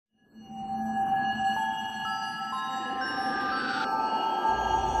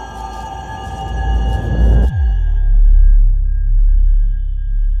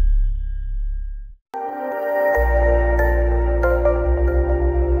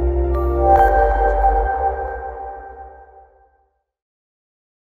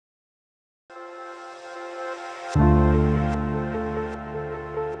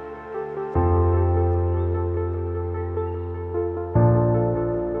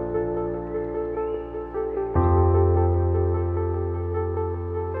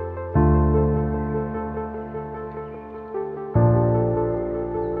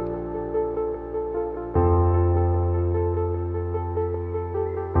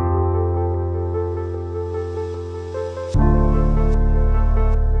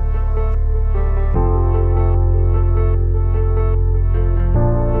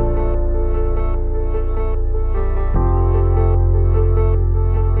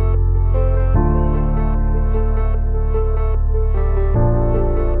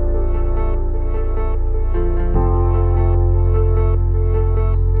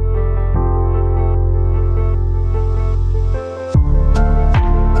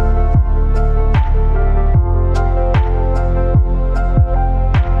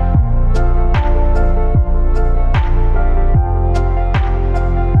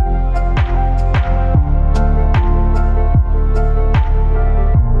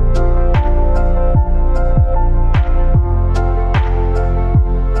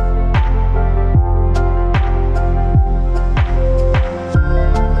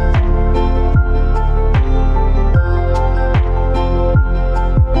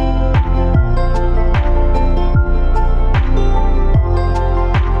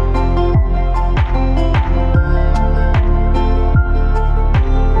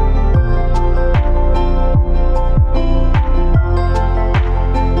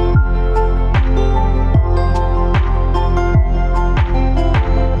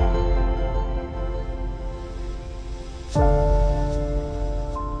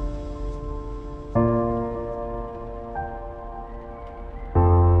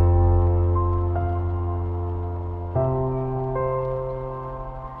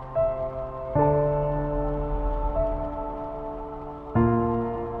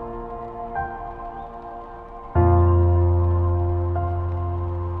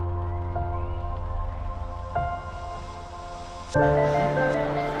Head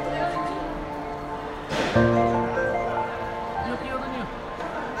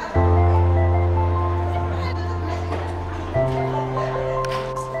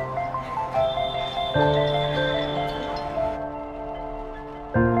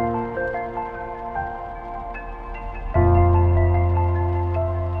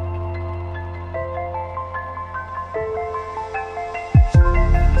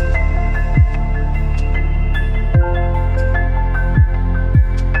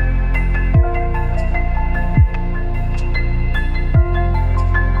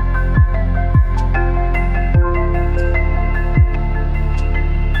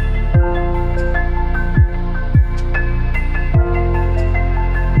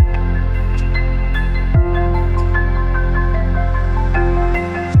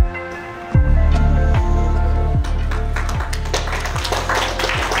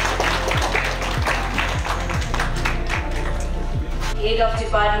of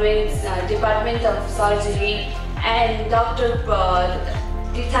Department of Surgery, and Dr.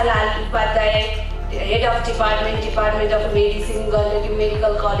 Tithalal Upadhyay, Head of Department of Medicine, Gandhari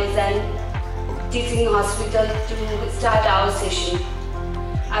Medical College and Teaching Hospital, to start our session.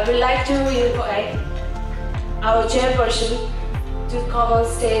 I would like to invite our chairperson to come on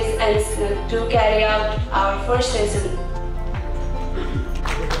stage and to carry out our first session.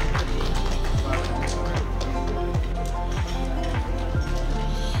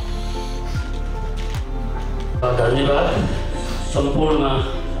 धन्यवाद सम्पूर्ण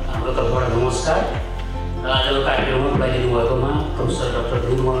हाम्रो तर्फबाट नमस्कार र आजको कार्यक्रममा बोलाइदिनु भएकोमा professor doctor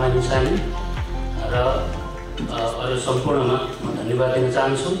Nirmala निसानी र अरू सम्पूर्णमा म धन्यवाद दिन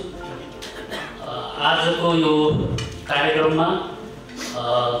चाहन्छु। आजको यो कार्यक्रममा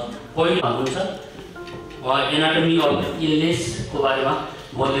पोइन्ट हुनुहुन्छ एनाटोमी अफ इलनेसको बारेमा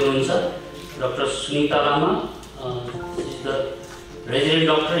बोल्दै हुनुहुन्छ doctor Sunita Lama, is the resident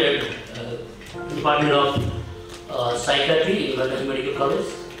doctor at department of Psychiatry in Gandhari Medical College.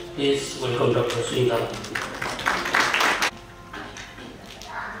 Please welcome Dr. Sunita.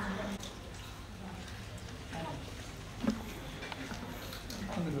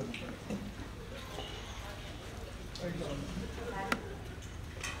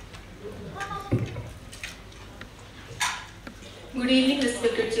 Good evening,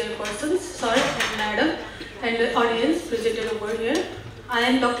 respected chairpersons, sir, madam, and audience presented over here. I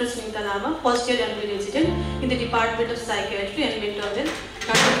am Dr. Sunita Lama, first year MD resident in the Department of Psychiatry and Mental Health,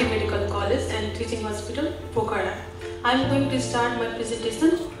 Gandhari Medical College and Teaching Hospital, Pokhara. I am going to start my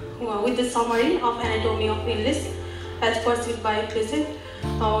presentation with the summary of Anatomy of Illness as pursued by present.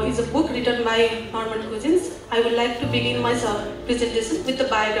 Is a book written by Norman Cousins. I would like to begin my presentation with the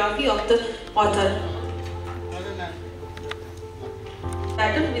biography of the author.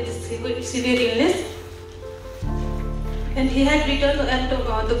 Adam with severe illness. And he had written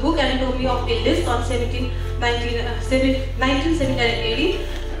the book Anatomy of Illness on 1980,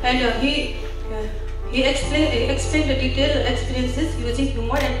 and he explained the detailed experiences using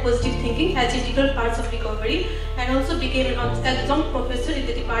humor and positive thinking as integral parts of recovery, and also became an adjunct professor in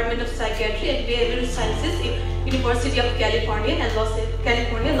the Department of Psychiatry and Behavioral Sciences in University of California, Los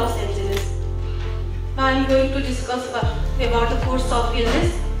Angeles. Now I am going to discuss about the course of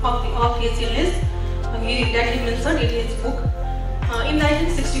illness, of his illness. That he mentioned in his book. In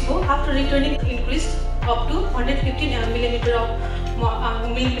 1964, after returning increased up to 115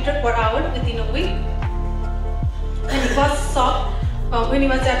 millimeter per hour within a week, and he was shocked when he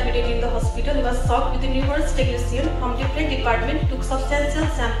was admitted in the hospital. He was shocked with the numerous technicians from different departments took substantial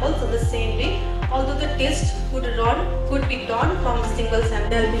samples on the same day. Although the test could be done from a single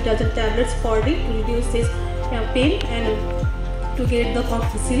sample, albendazole tablets for to reduce his pain and to get the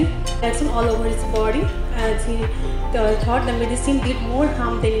compulsive action all over his body. As he thought the medicine did more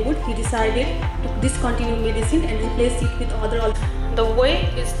harm than good, he decided to discontinue medicine and replace it with other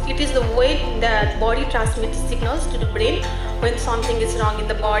alternatives. It is the way that body transmits signals to the brain when something is wrong in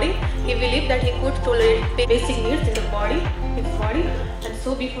the body. He believed that he could tolerate basic needs in the body, and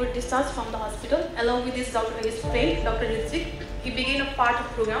so before discharge from the hospital, along with his friend Dr. Rizvik, he began a part of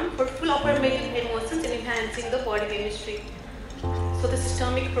program for full affirmative emotions and enhancing the body chemistry. So the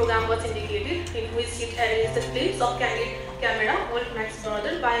systemic program was indicated, in which it arranged the clips of candid camera, old Max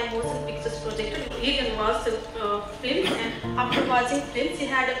brother, by a motion pictures projector. He can watch the films, and after watching films, he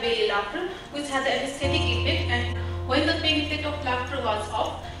had a belly laughter, which had an aesthetic effect. And when the pain effect of laughter was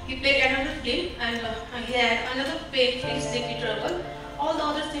off, he played another film, and he had another pain-free sleep interval. All the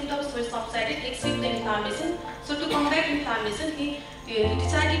other symptoms were subsided except the inflammation. So to combat inflammation, he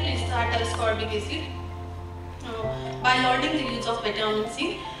decided to start a ascorbic acid by loading the use of vitamin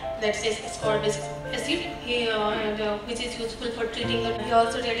C. let's say ascorbic acid, which is useful for treating the. He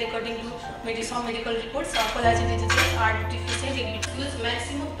also read, according to some medical reports, collagen diseases are deficient. It used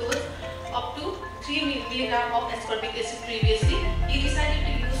maximum dose up to 3 mg of ascorbic acid previously. He decided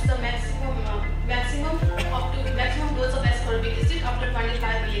to use the maximum dose of ascorbic acid up to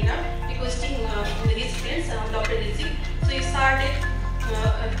 25 mg, requesting his friends, Dr. Rizzi. So he started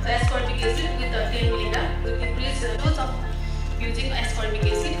ascorbic acid with 10 mg, with increased dose of using ascorbic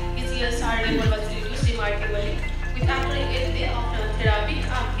acid. His ESR level was reduced remarkably. After 8 days of therapy,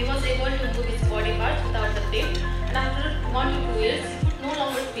 he was able to move his body parts without the pain. And after 1 to 2 years, he could no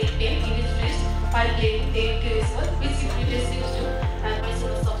longer feel pain in his wrist while playing tennis ball, which he previously used to have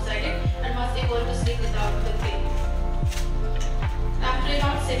subsided, and was able to sleep without the pain. After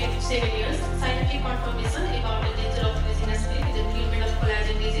about 7 years, scientific confirmation about the danger of using aspirin in the treatment of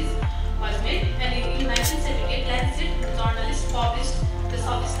collagen disease was made, and in 1978, Lancet journalist published the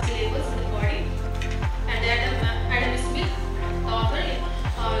sophisticated labels in the body. And Adam Smith, the author,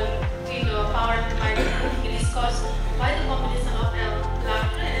 in Power Mind, he discussed why the combination of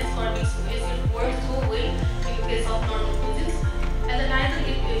laughter and ascorbic acid works so well in case of normal cuisines, and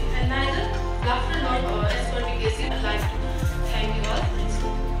neither laughter nor ascorbic acid alike. Thank you all.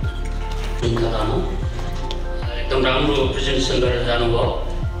 एकदम राम्रो presentation गरेर जानुभयो।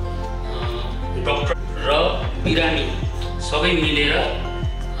 Doctor र बिरामी सबै मिलेर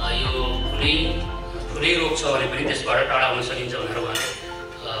यो कुनै रोग छ भने पनि त्यसबाट टाढा हुन सकिन्छ भनेर उहाँले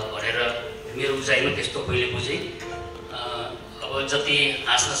भनेर मेरो बुझाइमा त्यस्तो पहिले बुझेँ। अब जति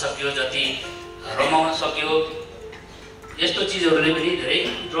हाँस्न सक्यो, जति रमाउन सक्यो, यस्तो चिजहरूले पनि धेरै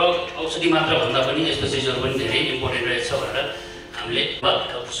ड्रग औषधि मात्र भन्दा पनि यस्तो चिजहरू पनि धेरै इम्पोर्टेन्ट रहेछ भनेर हामीले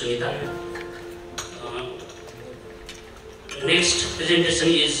doctor Sunita. Next presentation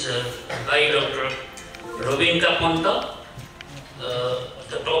is by Dr. Robinka Ponta.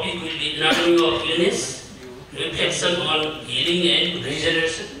 The topic will be anatomy of illness, reflection on healing and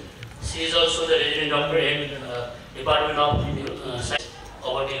regeneration. She is also the resident doctor at Department of Science.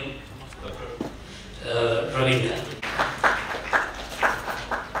 Over to you, Dr. Robinka.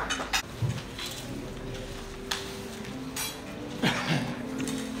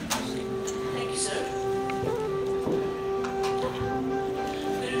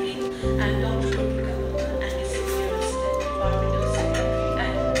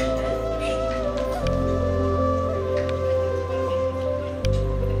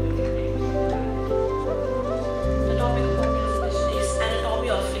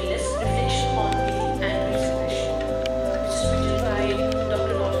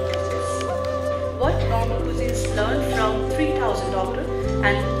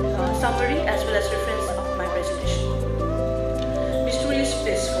 Summary as well as reference of my presentation. Mystery is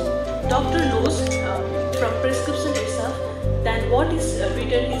blissful. Doctor knows from prescription itself that what is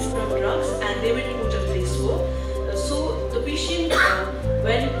written is from drugs and they will put a placebo. So the patient,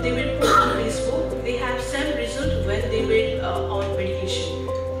 when they will put a placebo, they have same result when they were on medication.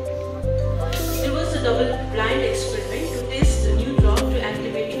 There was a double-blind experiment to test the new drug to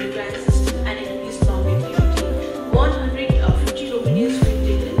activate the endocrine system and increase longevity. 150 nominees were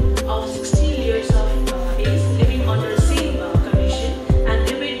taken of 16 years of age living under the same condition, and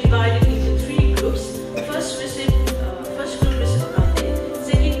they were divided into 3 groups. First group received nothing,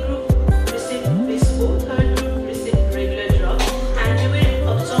 second group received placebo, third group received regular drug, and they were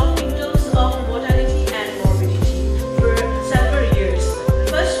observed in terms of mortality and morbidity for several years.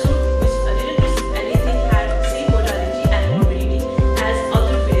 First group, which didn't receive anything, had same mortality and morbidity as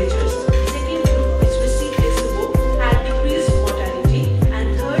other villagers. Second group, which received placebo, had decreased mortality, and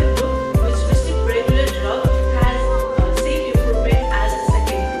third group, which received regular drug, has same improvement as the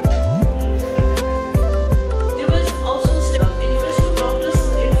second group. There was also in first group, doctors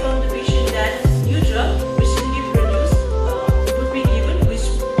informed the patient that new drug recently produced would be given, which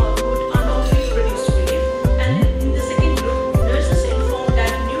would unlawfully produce relief, and in the second group, nurses informed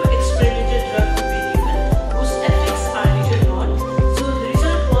that new experimental drug would be given, whose effects are little known. So the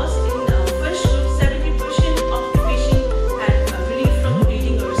result was, in the first group, 70% of the patient had relief from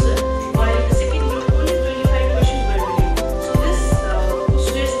bleeding ulcer, while in the second group, only 25% were relieved. So this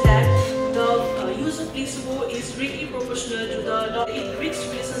suggests that the use of placebo is strictly proportional to the risk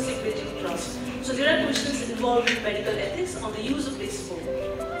relationship between drugs. So there are questions involved in medical ethics on the use of placebo.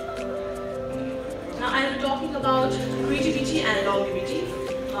 Now I am talking about creativity and longevity.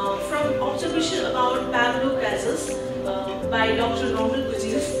 From observation about Pablo Casals by Dr. Norman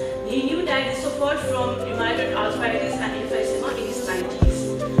Cousins, he knew that he suffered from rheumatoid arthritis and emphysema in his 90s.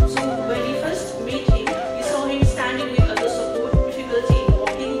 So when he first met him, he saw him standing with other support, difficulty in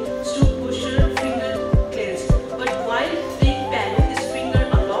walking, stoop posture, finger clenched. But while playing piano, his finger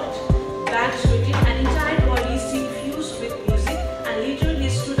unlocked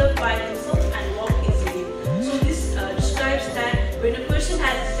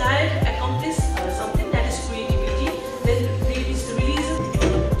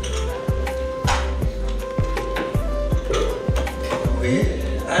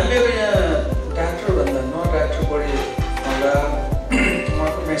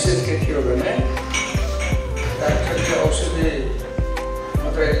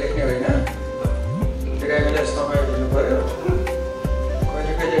लेख्ने होइन बिरामीलाई समय दिनु पर्यो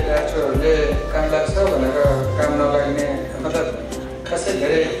कहिले कहिले डाक्टरहरूले काम लाग्छ भनेर काम नलाग्ने मतलब खासै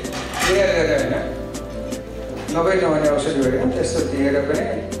धेरै केयर गरेर होइन नहुने औषधि होइन त्यस्तो दिएर पनि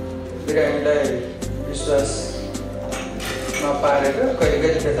बिरामीलाई विश्वास नपारेर कहिले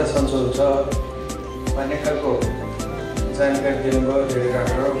कहिले त्यता सन्चो हुन्छ भन्ने खालको जानकारी दिनुभयो धेरै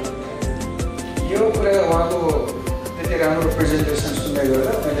राम्रो यो कुरा उहाँको त्यति राम्रो प्रेजेन्टेसन सुन्दै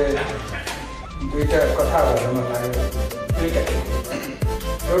गर्दा मैले दुईवटा कथा भन्न मन लाग्यो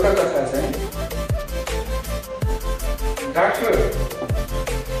एउटा कथा चाहिँ doctor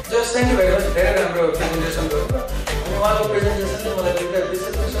just thank you very much धेरै राम्रो प्रेजेन्टेसन गर्नु अनि उहाँको प्रेजेन्टेसनले मलाई दुईवटा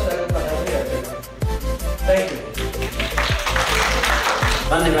विशेष लागेको कथा पनि याद भयो थ्याङ्क यू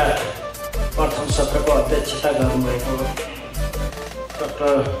धन्यवाद प्रथम सत्रको अध्यक्षता गर्नुभएको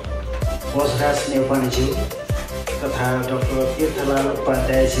डाक्टर भोजराज नेउपानेज्यू तथा डाक्टर तीर्थलाल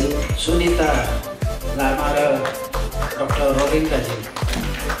उपाध्यायज्यू सुनिता लामा र doctor रोबिन्दाज्यू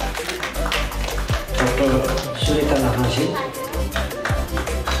doctor Sunita लामाज्यू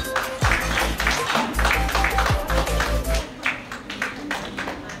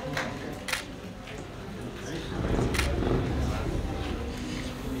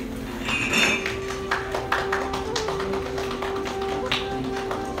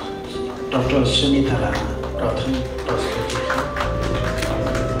doctor Sunita लामा प्रथम प्रस्तुति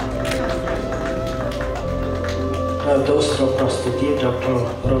र दोस्रो प्रस्तुति डाक्टर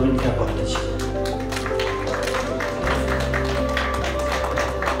रोबिन्दा भट्टज्यू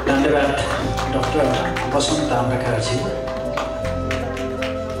धन्यवाद doctor Vasant आम्राकारज्यू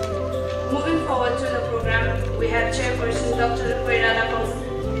Moving forward to the program, we have Chairperson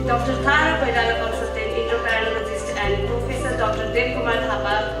Dr. Tara Koirala, consultant endocrinologist, and Professor Dr. Dev Kumar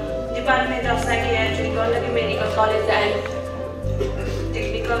Thapa, Department of Psychiatry, Gandhaki Medical College and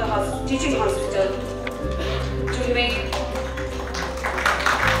Teaching Hospital,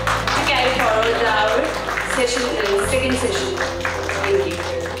 to carry forward our session, second session. Thank you.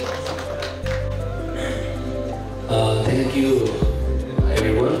 Thank you,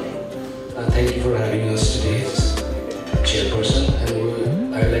 everyone. Thank you for having us today, Chairperson, and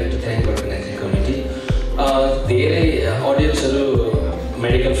I would like to thank the organizing committee. धेरै अडियन्सहरू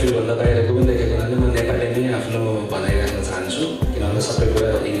medical फिल्डभन्दा बाहिरको पनि देखेको हुनाले म नेपाली नै आफ्नो भनाइ राख्न चाहन्छु किनभने सबै कुरा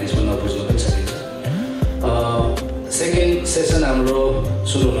इङ्ग्लिसमा नबुझ्नु पनि सकिन्छ सेकेन्ड सेसन हाम्रो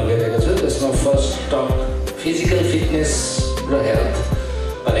सुरु हुन गइरहेको छ त्यसमा फर्स्ट टक फिजिकल फिटनेस र हेल्थ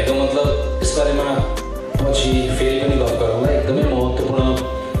भनेको मतलब यसबारेमा पछि फेरि पनि गफ गरौँला एकदमै महत्त्वपूर्ण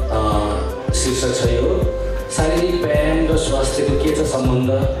शीर्षक छ यो शारीरिक व्यायाम र स्वास्थ्यको के छ सम्बन्ध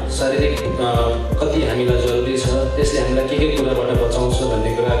शारीरिक कति हामीलाई जरुरी छ त्यसले हामीलाई के कुराबाट बचाउँछ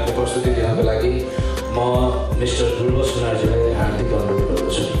भन्ने कुराको प्रस्तुति दिनको लागि म मिस्टर ध्रुव सुनारजीलाई हार्दिक अनुरोध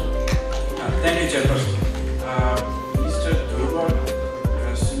गर्दछु Thank you, Chairperson. Mr. Dhruva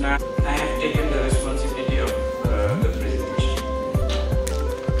Sunar, I have taken the responsibility of the presentation.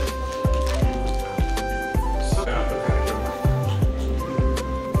 So,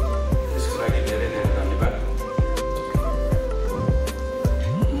 यसको लागि धेरै धेरै धन्यवाद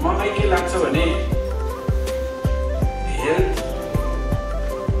मलाई के लाग्छ भने हेल्थ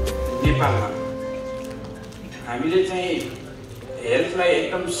नेपालमा हामीले चाहिँ हेल्थलाई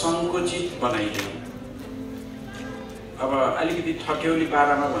एकदम सङ्कुचित बनाइदियौँ अब अलिकति ठट्यौली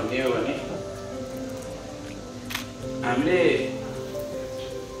पारामा भन्ने हो भने हामीले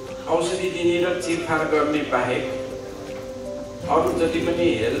औषधि दिने र चिरफार गर्ने बाहेक अरू जति पनि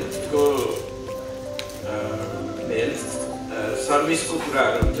हेल्थ सर्भिसको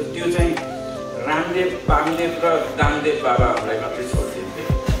कुराहरू हुन्छ त्यो चाहिँ रामदेव पामदेव र दामदेव बाबाहरूलाई मात्रै छोडिदिन्थ्यो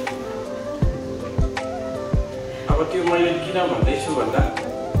अब त्यो मैले किन भन्दैछु भन्दा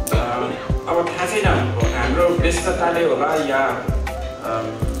अब थाहा छैन हाम्रो व्यस्तताले होला या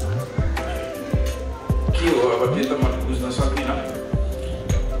के हो अब त्यो त म बुझ्न सक्दिनँ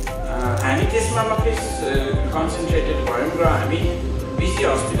हामी त्यसमा मात्रै कन्सन्ट्रेटेड भयौँ र हामी बिसी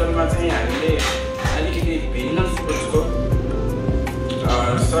हस्पिटलमा चाहिँ हामीले अलिकति भिन्न सोचको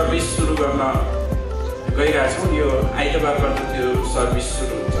सर्भिस सुरु गर्न गइरहेछौँ यो आइतबारबाट त्यो सर्भिस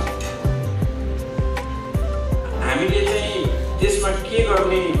सुरु हुन्छ हामीले चाहिँ त्यसमा के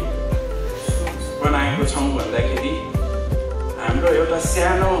गर्ने बनाएको छौँ भन्दाखेरि हाम्रो एउटा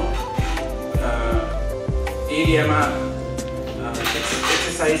सानो एरियामा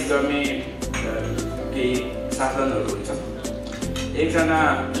एक्सर्साइज गर्ने केही साधनहरू हुन्छ एकजना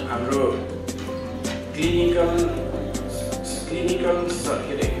हाम्रो क्लिनिकल के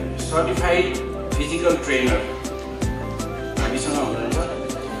अरे सर्टिफाइड फिजिकल ट्रेनर हामीसँग हुनुहुन्छ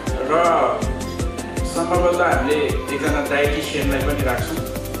र सम्भवतः हामीले एकजना डाइटिसियनलाई पनि राख्छौँ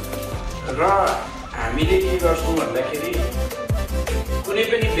र हामीले के गर्छौँ भन्दाखेरि कुनै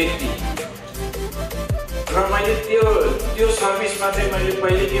पनि व्यक्ति र मैले त्यो सर्भिसमा चाहिँ मैले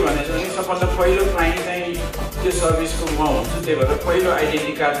पहिले के भनेको भने सबभन्दा पहिलो क्लाइन्ट चाहिँ त्यो सर्भिसको म हुन्छु, त्यही भएर पहिलो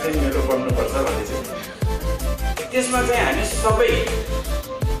आइडेन्टिटी कार्ड चाहिँ मेरो बन्नुपर्छ भन्ने चाहिँ। त्यसमा चाहिँ हामी सबै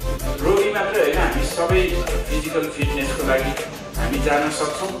रोगी मात्रै होइन, हामी सबै फिजिकल फिटनेसको लागि हामी जान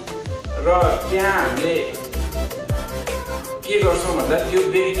सक्छौँ र त्यहाँ हामीले के गर्छौँ भन्दा त्यो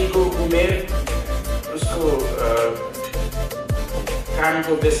व्यक्तिको उमेर, उसको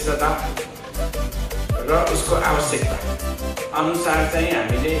कामको व्यस्तता र उसको आवश्यकता अनुसार चाहिँ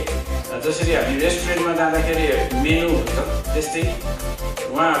हामीले जसरी हामी रेस्टुरेन्टमा जाँदाखेरि मेनु हुन्छ त्यस्तै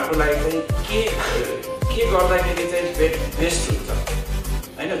उहाँहरूको लागि चाहिँ के गर्दाखेरि चाहिँ बेस्ट हुन्छ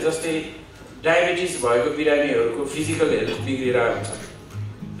होइन। जस्तै डायबिटिज भएको बिरामीहरूको फिजिकल हेल्थ बिग्रेर हुन्छ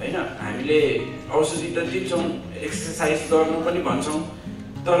होइन। हामीले औषधि त दिन्छौँ, एक्सर्साइज गर्नु पनि भन्छौँ,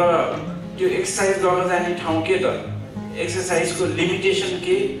 तर त्यो एक्सर्साइज गर्न जाने ठाउँ के त, एक्सर्साइजको लिमिटेसन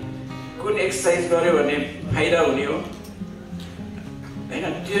के, कुन एक्सर्साइज गर्यो भने फाइदा हुने हो होइन।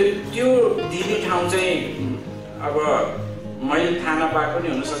 त्यो दिने ठाउँ चाहिँ अब मैले थाहा नपाएको पनि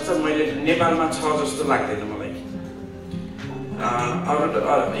हुनसक्छ, मैले नेपालमा छ जस्तो लाग्दैन मलाई। अरू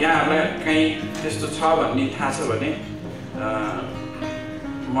यहाँहरूलाई कहीँ त्यस्तो छ भन्ने थाहा छ भने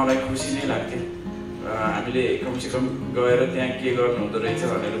मलाई खुसी नै लाग्थ्यो। हामीले कमसेकम गएर त्यहाँ के गर्नु हुँदो रहेछ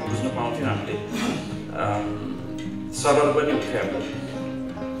भनेर बुझ्नु पाउँथ्यौँ, हामीले सरल पनि हुन्थ्यो हामीलाई।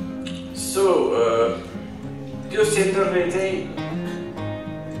 सो त्यो सेन्टरले चाहिँ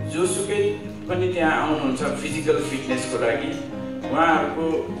जोसुकै पनि त्यहाँ आउनुहुन्छ फिजिकल फिटनेसको लागि, उहाँहरूको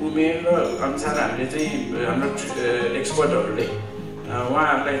उमेर र अनुसार हामीले चाहिँ हाम्रो एक्सपर्टहरूले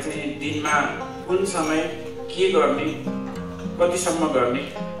उहाँहरूलाई चाहिँ दिनमा कुन समय के गर्ने, कतिसम्म गर्ने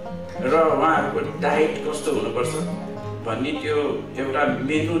र उहाँहरूको डाइट कस्तो हुनुपर्छ भन्ने त्यो एउटा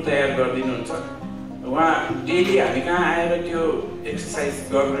मेनु तयार गरिदिनुहुन्छ। उहाँ डेली हामी कहाँ आएर त्यो एक्सर्साइज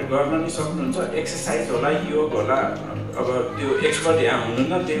गर्न नि सक्नुहुन्छ। एक्सर्साइज होला, योग होला, अब त्यो एक्सपर्ट यहाँ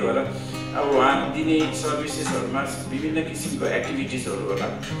हुनुहुन्न, त्यही भएर अब उहाँ दिने सर्भिसेसहरूमा विभिन्न किसिमको एक्टिभिटिजहरू होला।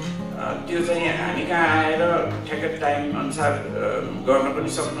 त्यो चाहिँ हामी कहाँ आएर ठ्याक्क टाइम अनुसार गर्न पनि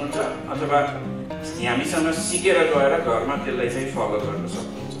सक्नुहुन्छ, अथवा हामीसँग सिकेर गएर घरमा त्यसलाई चाहिँ फलो गर्न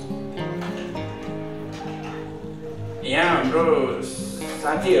सक्नुहुन्छ। यहाँ हाम्रो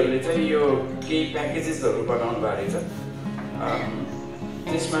साथीहरूले चाहिँ यो केही प्याकेजेसहरू बनाउनु भएको रहेछ।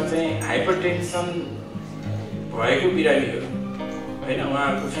 त्यसमा चाहिँ हाइपरटेन्सन भएको बिरामीहरू होइन,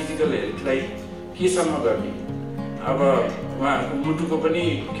 उहाँहरूको फिजिकल हेल्थलाई केसम्म गर्ने, अब उहाँहरूको मुटुको पनि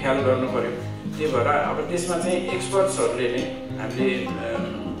ख्याल गर्नु पर्यो, त्यही भएर अब त्यसमा चाहिँ एक्सपर्ट्सहरूले नै हामीले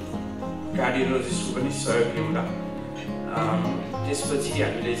कार्डियोलोजिस्टको पनि सहयोग लिउँला। त्यसपछि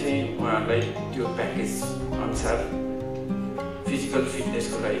हामीले चाहिँ उहाँहरूलाई त्यो प्याकेज अनुसार फिजिकल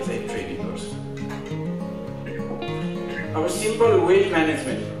फिटनेसको लागि चाहिँ ट्रेनिङ गर्छ। अब सिम्पल वेट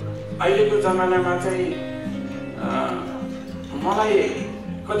म्यानेजमेन्ट अहिलेको जमानामा चाहिँ मलाई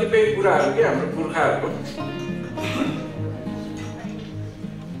कतिपय कुराहरू के हाम्रो पुर्खाहरूको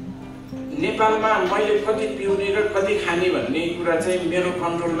नेपालमा मैले कति पिउने र कति खाने भन्ने कुरा चाहिँ मेरो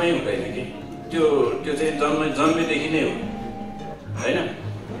कन्ट्रोलमै हुँदैन कि त्यो चाहिँ जन्मेदेखि नै हो होइन।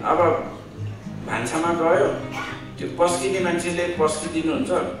 अब भान्सामा गयो, त्यो पस्किने मान्छेले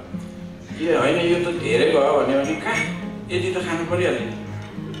पस्किदिनुहुन्छ, यो होइन यो त धेरै भयो भन्यो भने कहाँ यति त खानु परिहाल्यो।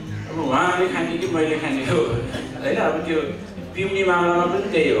 अब उहाँले खाने कि मैले खाने हो होइन। अब त्यो पिउने मामलामा पनि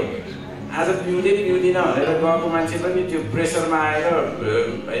त्यही हो। आज पिउँदिनँ भनेर गएको मान्छे पनि त्यो प्रेसरमा आएर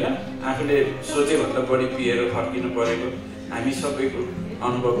होइन आफूले सोचेभन्दा बढी पिएर फर्किनु परेको हामी सबैको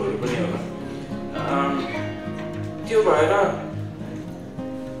अनुभवहरू पनि होला। त्यो भएर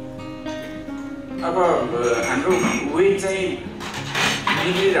अब हाम्रो वेट चाहिँ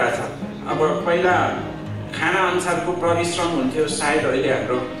बिग्रिरहेछ। अब पहिला खाना अनुसारको परिश्रम हुन्थ्यो, सायद अहिले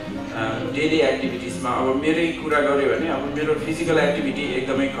हाम्रो डेली एक्टिभिटिजमा अब मेरै कुरा गऱ्यो भने अब मेरो फिजिकल एक्टिभिटी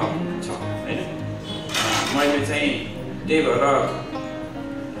एकदमै कम छ होइन। मैले चाहिँ त्यही भएर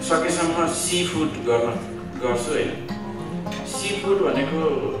सकेसम्म सी फुड गर्छु होइन। सी फुड भनेको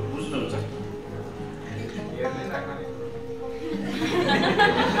बुझ्नुहुन्छ?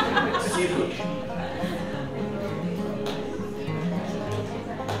 सी फुड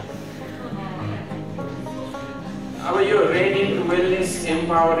अब यो reading wellness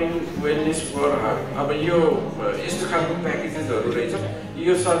empowering wellness for हर, अब यो यस्तो खालको प्याकेजेसहरू रहेछ।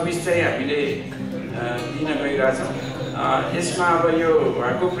 यो सर्भिस चाहिँ हामीले दिन गइरहेछौँ। यसमा अब यो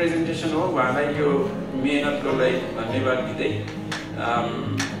उहाँको प्रेजेन्टेसन हो, उहाँलाई यो मेहनतको लागि धन्यवाद दिँदै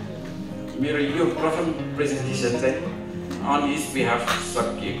मेरो यो प्रथम प्रेजेन्टेसन चाहिँ अन हिज बिहाफ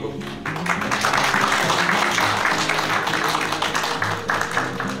सकिएको।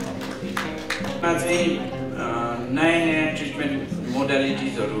 चाहिँ नयाँ ट्रिटमेन्ट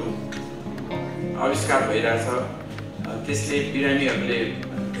मोडालिटिजहरू आविष्कार भइरहेछ त्यसले बिरामीहरूले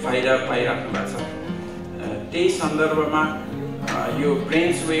फाइदा पाइराख्नु भएको छ त्यही सन्दर्भमा यो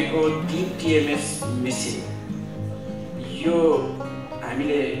ब्रेन्सवेको DPMH मेसिन यो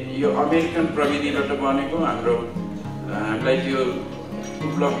हामीले यो अमेरिकन प्रविधिबाट बनेको हामीलाई त्यो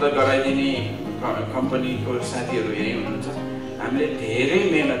उपलब्ध गराइदिने कम्पनीको साथीहरू यही हुनुहुन्छ हामीले धेरै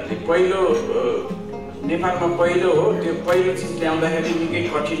मेहनतले पहिलो नेपालमा पहिलो हो त्यो पहिलो चिज ल्याउँदाखेरि निकै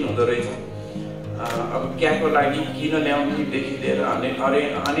कठिन हुँदो रहेछ अब क्याको लागि किन ल्याउनुदेखि लिएर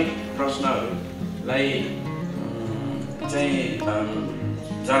अनेक प्रश्नहरूलाई चाहिँ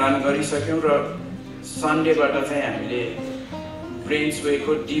जडान गरिसक्यौँ र सन्डेबाट चाहिँ हामीले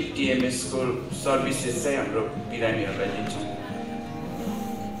ब्रेन्सवेको DPMH को सर्भिसेस चाहिँ हाम्रो बिरामीहरूलाई दिन्छौँ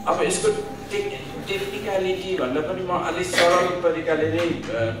अब यसको टेक्निकलिटी भन्दा पनि म अलिक सरल तरिकाले नै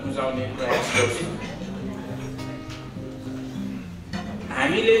बुझाउने प्रयास गर्छु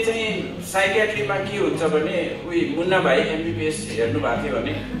हामीले चाहिँ साइकियाट्रीमा के हुन्छ भने उही मुन्ना भाइ MBBS हेर्नु भएको थियो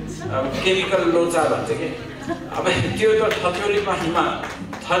भने अब केमिकल लोचा भन्छ कि अब त्यो त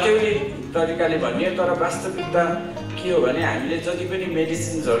थथ्यौली तरिकाले भन्ने तर वास्तविकता के हो भने हामीले जति पनि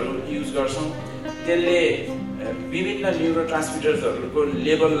मेडिसिन्सहरू युज गर्छौँ त्यसले विभिन्न न्युरोट्रान्समिटर्सहरूको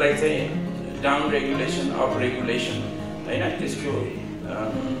लेभललाई चाहिँ डाउन रेगुलेसन अप रेगुलेसन हैन त्यसको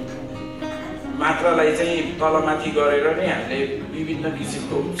मात्रालाई चाहिँ तलमाथि गरेर नै हामीले विभिन्न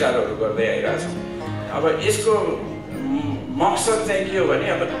किसिमको उपचारहरू गर्दै आइरहेछौँ अब यसको मकसद चाहिँ के हो भने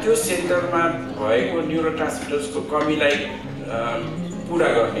अब त्यो सेन्टरमा भएको न्युरोट्रान्समिटर्सको कमीलाई पुरा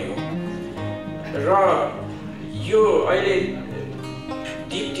गर्ने हो र यो अहिले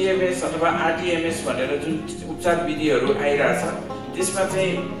DPMH अथवा RTMS भनेर जुन उपचार विधिहरू आइरहेछ त्यसमा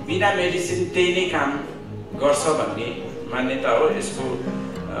चाहिँ बिना मेडिसिन त्यही नै काम गर्छ भन्ने मान्यता हो यसको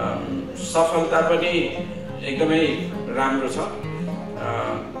सफलता पनि एकदमै राम्रो छ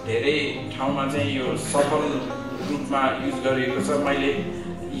धेरै ठाउँमा चाहिँ यो सफल रूपमा युज गरिएको छ मैले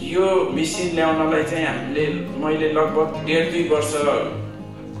यो मेसिन ल्याउनलाई चाहिँ मैले लगभग 1.5-2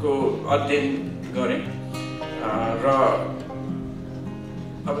 वर्षको अध्ययन गरेँ र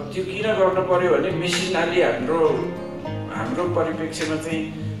अब त्यो किन गर्नु पर्यो भने मेसिन अलि हाम्रो परिप्रेक्ष्यमा चाहिँ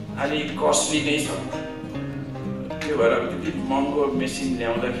अलि कस्टली नै छ त्यो भएर त्यति महँगो मेसिन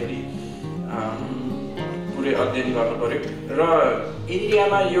ल्याउँदाखेरि पुरै अध्ययन गर्नु पर्यो र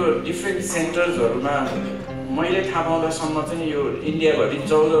इन्डियामा यो डिफ्रेन्ट सेन्टर्सहरूमा मैले थाहा पाउँदासम्म चाहिँ यो इन्डियाभरि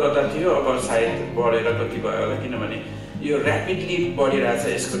 14वटा थियो अब सायद बढेर कति भयो होला किनभने यो ऱ्यापिडली बढिरहेछ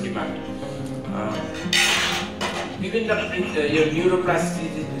यसको डिमान्ड विभिन्न यो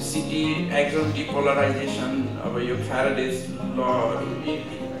न्युरोप्लास्टिसिटी एक्सोन डिपोलराइजेसन अब यो फ्याराडेज लहरू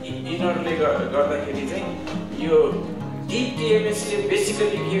यिनीहरूले गर्दाखेरि चाहिँ यो DPMHले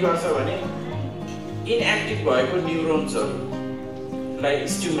बेसिकली के गर्छ भने इनएक्टिभ भएको न्युरोन्सहरूलाई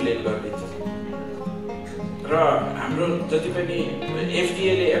स्टिमुलेट गरिदिन्छ र हाम्रो जति पनि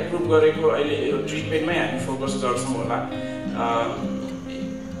FDAले एप्रुभ गरेको अहिले यो ट्रिटमेन्टमै हामी फोकस गर्छौँ होला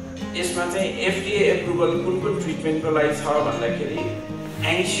यसमा चाहिँ FDA एप्रुभल कुन ट्रिटमेन्टको लागि छ भन्दाखेरि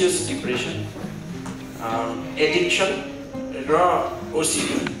एङ्सियस डिप्रेसन एडिक्सन र OCD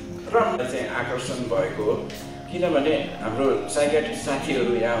र चाहिँ आकर्षण भएको हो किनभने हाम्रो साइकियाट्रिस्ट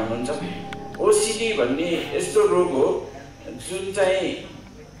साथीहरू यहाँ हुनुहुन्छ OCD भन्ने यस्तो रोग हो जुन चाहिँ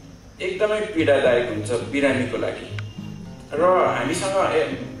एकदमै पीडादायक हुन्छ बिरामीको लागि र हामीसँग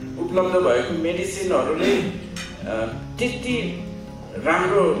उपलब्ध भएको मेडिसिनहरूले त्यति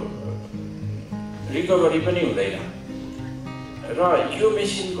राम्रो रिकभरी पनि हुँदैन र यो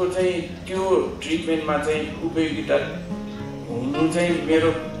मेसिनको चाहिँ त्यो ट्रिटमेन्टमा चाहिँ उपयोगिता हुनु चाहिँ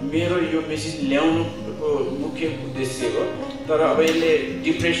मेरो यो मेसिन ल्याउनुको मुख्य उद्देश्य हो तर अब यसले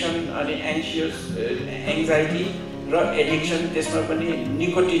डिप्रेसन अनि एङ्जाइटी र एडिक्सन त्यसमा पनि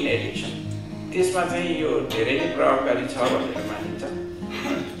निकोटिन एडिक्सन त्यसमा चाहिँ यो धेरै नै प्रभावकारी छ भनेर मानिन्छ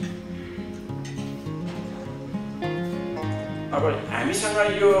अब हामीसँग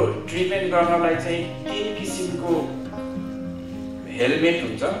यो ट्रिटमेन्ट गर्नलाई चाहिँ 3 किसिमको हेलमेट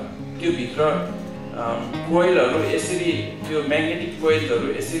हुन्छ त्यो भित्र कोइलहरू यसरी त्यो म्याग्नेटिक कोइल्सहरू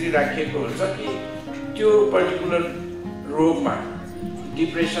यसरी राखिएको हुन्छ कि त्यो पर्टिकुलर रोगमा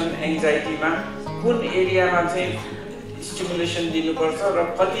डिप्रेसन एङ्जाइटीमा कुन एरियामा चाहिँ स्टिमुलेसन दिनुपर्छ र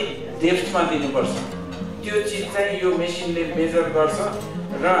कति डेप्थमा दिनुपर्छ त्यो चिज चाहिँ यो मेसिनले मेजर गर्छ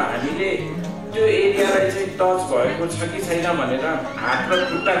र हामीले त्यो एरियालाई चाहिँ टच भएको छ कि छैन भनेर हात र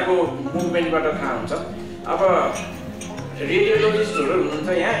खुट्टाको मुभमेन्टबाट थाहा हुन्छ अब रेडियोलोजिस्टहरू हुनुहुन्छ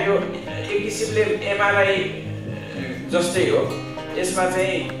यहाँ यो एक किसिमले MRI जस्तै हो यसमा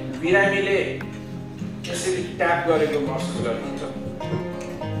चाहिँ बिरामीले यसरी ट्याप गरेको महसुस गर्नुहुन्छ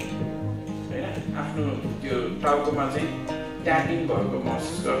हैन आफ्नो त्यो टाउकोमा चाहिँ ट्यापिङ भएको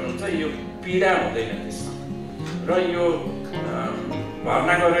महसुस गर्नुहुन्छ यो पीडा हुँदैन त्यसमा र यो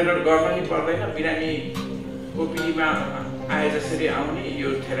भर्ना गरेर गर्न नि पर्दैन बिरामी ओपिडीमा आए जसरी आउने यो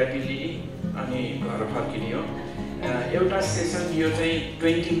थेरापी लिने अनि घर फर्किने हो एउटा सेसन यो चाहिँ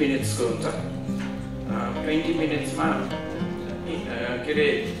 20 मिनट्सको हुन्छ 20 मिनट्समा के अरे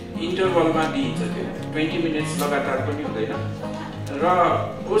इन्टरभलमा दिइन्छ त्यो 20 मिनट्स लगातार पनि हुँदैन र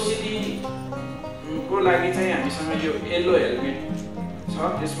ओसिडी को लागि चाहिँ हामीसँग यो येलो हेलमेट छ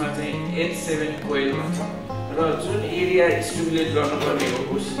त्यसमा चाहिँ H7 कोइल भन्छ र जुन एरिया स्टिमुलेट गर्नुपर्ने हो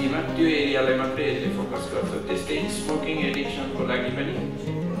ओसिडीमा त्यो एरियालाई मात्रै यसले फोकस गर्छ त्यस्तै स्मोकिङ एडिक्सनको लागि पनि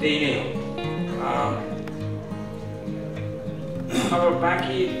त्यही नै हो अब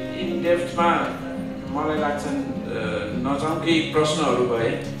बाँकी इन डेप्थमा मलाई लाग्छ नजाउँ केही प्रश्नहरू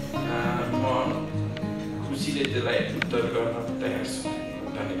भए म खुसीले त्यसलाई उत्तर गर्न तयार छु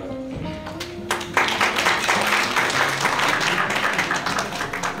धन्यवाद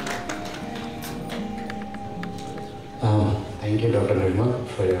Thank you, Dr. Verma,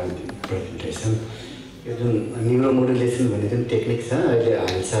 for your presentation. यो जुन न्युरो मोडुलेसन भन्ने जुन टेक्निक छ अहिले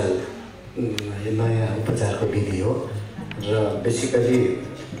हालसाल यो नयाँ उपचारको विधि हो र बेसिकली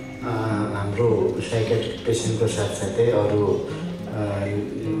हाम्रो साइकेट्रिक पेसेन्टको साथसाथै अरू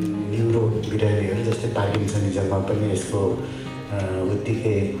न्युरो बिरामीहरू जस्तै पार्किन्सनिजममा पनि यसको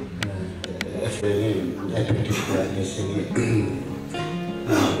उत्तिकै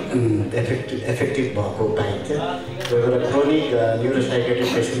इफेक्टिभ भएको पाइन्छ र एउटा क्रोनिक न्युरोसाइकेट्रिक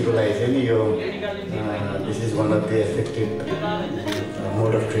पेसेन्टको लागि चाहिँ नि यो this is one of the effective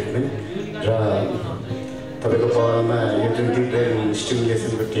mode of treatment र तपाईँको पहलमा यो जुन डिप ब्रेन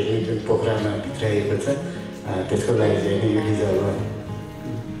स्टिमुलेसनको टेक्निक जुन पोखरामा भित्राइएको छ त्यसको लागि चाहिँ नि यो deserve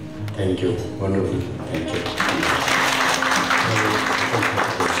thank you wonderful thank you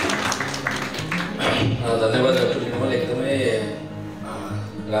धन्यवाद डाक्टर निर्मल एकदमै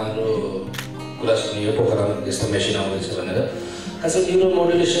राम्रो कुरा सुनियो पोखरामा यस्तो मेसिन आउँदैछ भनेर खास न्युरो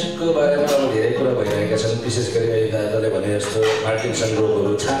मोडुलेसनको बारेमा अब धेरै कुरा भइरहेका छन् विशेष गरी अहिले दादाले भने जस्तो पार्किन्सन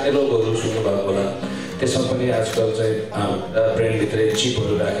रोगहरू छाने रोगहरू सुन्नुभएको होला त्यसमा पनि आजकल चाहिँ ब्रेनभित्रै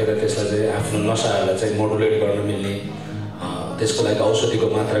चिपहरू राखेर त्यसलाई चाहिँ आफ्नो नसाहरूलाई चाहिँ मोडुलेट गर्न मिल्ने त्यसको लागि औषधिको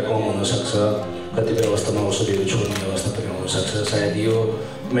मात्रा कम हुनसक्छ कतिपय अवस्थामा औषधिहरू छोड्ने अवस्था पनि हुनसक्छ सायद यो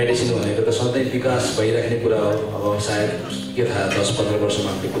मेडिसिन भनेको त सधैँ विकास भइराख्ने कुरा हो अब सायद के थाहा 10-15 वर्षमा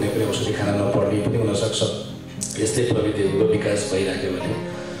हामीले कुनै पनि औषधि खान नपर्ने पनि हुनसक्छ यस्तै प्रविधिहरूको विकास भइराख्यो भने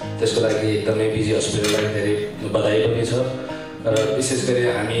त्यसको लागि एकदमै बिजी हस्पिटललाई धेरै बधाई पनि छ र विशेष गरी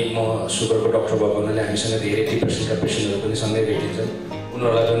हामी म सुगरको डक्टर भएको हुनाले हामीसँग धेरै डिप्रेसनका पेसेन्टहरू पनि सँगै भेटिन्छन्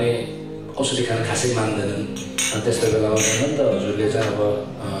उनीहरूलाई पनि औषधि खान खासै मान्दैनन् त्यस्तो बेलामा नि त हजुरले चाहिँ अब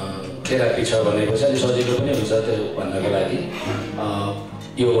थेरापी छ भनेपछि अलिक सजिलो पनि हुन्छ त्यो भन्नको लागि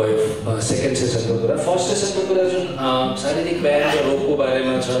यो भयो सेकेन्ड सेसनको कुरा फर्स्ट सेसनको कुरा जुन शारीरिक व्यायाम र रोगको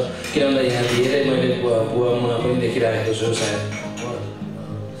बारेमा छ किनभने यहाँ धेरै मैले बुवा मुवा पनि देखिरहेको छु सायद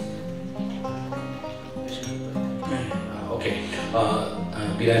ओके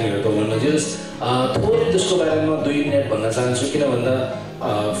बिरामीहरू त हुनु नजियोस् थोरै त्यसको बारेमा 2 मिनट भन्न चाहन्छु किन भन्दा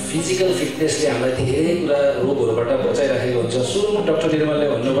फिजिकल फिटनेसले हामीलाई धेरै कुरा रोगहरूबाट बचाइराखेको हुन्छ सुरुमा डाक्टर निर्मलले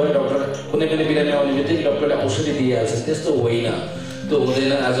भन्नुभयो डाक्टर कुनै पनि बिरामी आउने बित्तिकै डाक्टरले औषधि दिइहाल्छ त्यस्तो होइन त्यो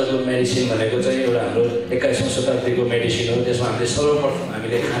हुँदैन आजको मेडिसिन भनेको चाहिँ एउटा हाम्रो 21औं शताब्दीको मेडिसिन हो त्यसमा हामीले सर्वप्रथम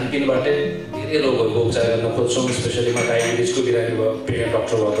हामीले खानपिनबाटै धेरै रोगहरूको उपचार गर्न खोज्छौँ स्पेसली म डायबिटिजको बिरामी भएको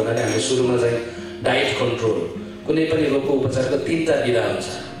डक्टर भएको हुनाले हामीले सुरुमा चाहिँ डाइट कन्ट्रोल कुनै पनि रोगको उपचारको 3टा विधा हुन्छ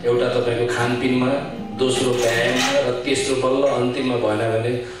एउटा तपाईँको खानपिनमा दोस्रो व्यायाममा र तेस्रो बल्ल अन्तिममा भएन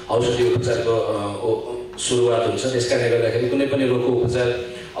भने औषधि उपचारको सुरुवात हुन्छ त्यसकारणले गर्दाखेरि कुनै पनि रोगको उपचार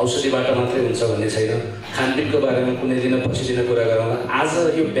औषधिबाट मात्रै हुन्छ भन्ने छैन खानपिनको बारेमा कुनै दिन पछि दिन कुरा गरौँला आज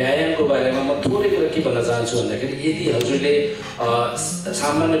यो व्यायामको बारेमा म थोरै कुरा के भन्न चाहन्छु भन्दाखेरि यदि हजुरले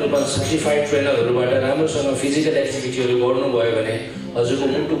सामान्य रूपमा सर्टिफाइड ट्रेनरहरूबाट राम्रोसँग फिजिकल एक्टिभिटीहरू गर्नुभयो भने हजुरको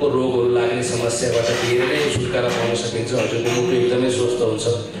मुटुको रोगहरू लाग्ने समस्याबाट धेरै नै छुटकारा पाउन सकिन्छ हजुरको मुटु एकदमै स्वस्थ हुन्छ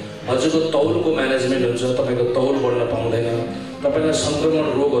हजुरको तौलको म्यानेजमेन्ट हुन्छ तपाईँको तौल बढ्न पाउँदैन तपाईँलाई सङ्क्रमण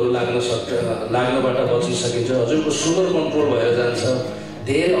रोगहरू लाग्नबाट बच्न सकिन्छ हजुरको सुगर कन्ट्रोल भएर जान्छ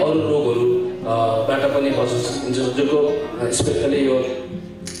धेरै अरू रोगहरूबाट पनि बच्न सकिन्छ हजुरको स्पेसली यो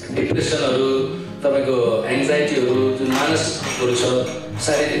डिप्रेसनहरू तपाईँको एङ्जाइटीहरू जुन मानसिकहरू छ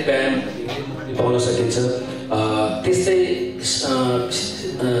शारीरिक व्यायाम पाउन सकिन्छ त्यस्तै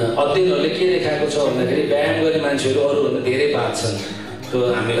अध्ययनहरूले के देखाएको छ भन्दाखेरि व्यायाम गर्ने मान्छेहरू अरूभन्दा धेरै बाँच्छन् त्यो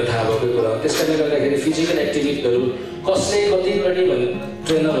हामीलाई थाहा भएको कुरा हो त्यसकारणले गर्दाखेरि फिजिकल एक्टिभिटीहरू कसले कतिपट्टि भने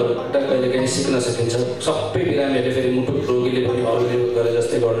ट्रेनरहरूबाट कहिलेकाहीँ सिक्न सकिन्छ सबै बिरामीहरूले फेरि मुटु रोगीले पनि अरूले गरे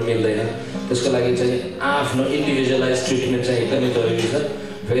जस्तै गर्नु मिल्दैन त्यसको लागि चाहिँ आफ्नो इन्डिभिजुअलाइज ट्रिटमेन्ट चाहिँ एकदमै जरुरी छ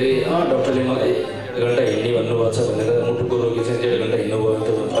फेरि डक्टरले मलाई 1.5 घन्टा हिँड्ने भन्नुभएको छ भनेर मुटुको रोगी चाहिँ 1.5 घन्टा हिँड्नुभयो भने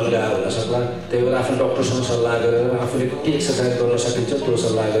त्यो अल्गाएर हुन सक्ला। त्यही भएर आफ्नो डक्टरसँग सल्लाह गरेर आफूले के एक्सर्साइज गर्न सकिन्छ त्यो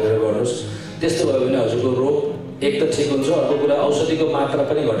सल्लाह गरेर गर्नुहोस्। त्यस्तो भयो भने हजुरको रोग एक त ठिक हुन्छ, अर्को कुरा औषधिको मात्रा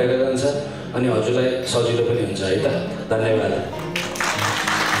पनि घटेर जान्छ अनि हजुरलाई सजिलो पनि हुन्छ है त। धन्यवाद।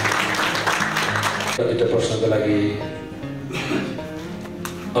 कतिवटा प्रश्नको लागि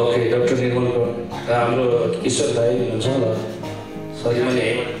ओके डाक्टर निर्मल हाम्रो किशोर दाई हुनुहुन्छ ल। सरी मैले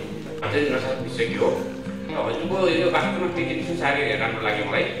अझै नसा बिसक्यो हो। हजुरको यो वास्तवमा प्रेजेन्टेसन साह्रै राम्रो लाग्यो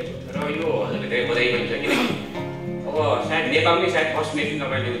मलाई र यो हजुरले धेरै बधाई पनि छ किनकि अब सायद नेपालमै सायद फर्स्ट मेसिन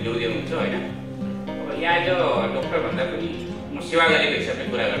तपाईँले ल्याउनुहुन्छ होइन। अब यहाँ एज अ डक्टर भन्दा पनि म सेवा गरेको हिसाबले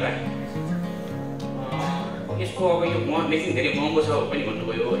कुरा गर्दा यसको अब यो मेसिन धेरै महँगो छ पनि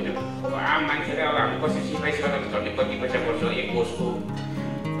भन्नुभयो होइन। अब आम मान्छेले अब हाम्रो कसै सिपाही सेवा गर्दा झन्डै कति पैसा पर्छ एक कोर्सको,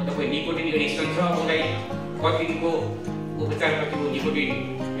 तपाईँ निकोटिन एडिक्सन छ उसलाई कति दिनको उपचार कतिको निकोटिन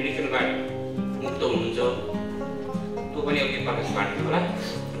एडिक्सनबाट मुक्त हुनुहुन्छ त्यो पनि अब प्रकाश पार्नु होला।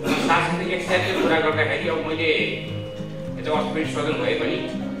 साथसाथै एक्सर्साइजको कुरा गर्दाखेरि अब मैले यता अस्पताल सर्जन भए पनि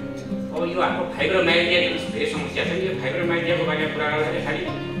अब यो हाम्रो फाइब्रोमाइल्जियाको धेरै समस्या छ। यो फाइब्रोमाइल्जियाको बारेमा कुरा गर्दाखेरि खालि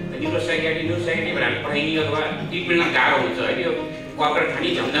न्युरोसाइकेट्री भनेर पढाइने अथवा ट्रिटमेन्टमा गाह्रो हुन्छ होइन। यो कपर खाने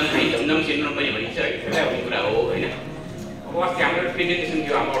झमझम सिन्ड्रोम पनि भनिन्छ है, त्यसलाई हुने कुरा हो होइन। अब अस्ति हाम्रो प्रेजेन्टेसन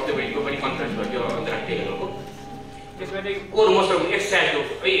थियो हाम्रो अर्थोपेडिकको पनि कन्फरेन्स भयो अन्तर्राष्ट्रिय लेभलको। त्यसमा चाहिँ कोर मसलको एक्सर्साइज हो।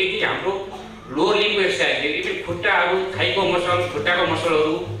 यदि हाम्रो लोवर लिम्बको एक्सर्साइज इभन खुट्टाहरू थाइको मसल खुट्टाको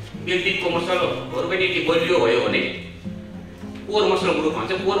मसलहरू बिल्डिङको मसलहरू पनि यदि बलियो भयो भने कोर मसल ग्रुप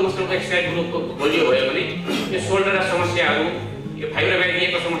भन्छ। कोर मसलको एक्सर्साइज ग्रुपको बलियो भयो भने यो सोल्डरका समस्याहरू यो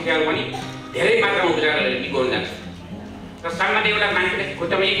फाइब्रोमाइल्जियाको समस्याहरू पनि धेरै मात्रामा उपचार निको हुन जान्छ। र सामान्य एउटा मान्छेले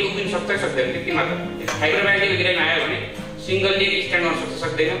खुट्टामा यदि उभिन सक्छ सक्दैन त्यति मात्र। फाइब्रोमाइल्जियाको बिरामी आयो भने सिङ्गल लेग स्ट्यान्ड गर्न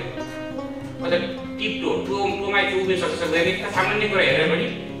सक्दैन अझ टिप टोमा उभिन सक्दैन। सामान्य कुरा हेरेर पनि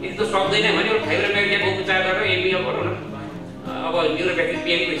यदि त सक्दैन भने फाइब्रोमाइल्जियाको उपचार गरेर एमबिए भनौँ न अब न्युरोप्याथिक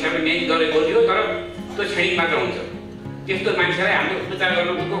पेनको हिसाबले म्यानेज गरेर गरियो तर त्यो क्षणिक मात्र हुन्छ। त्यस्तो मान्छेलाई हामीले उपचार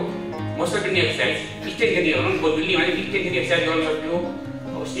गर्नुको मसल पनि एक्सर्साइज स्ट्रेन्थेनिङ भनौँ बिल्डिङ भने स्ट्रेन्थेनिङ एक्सर्साइज गर्न सक्यो।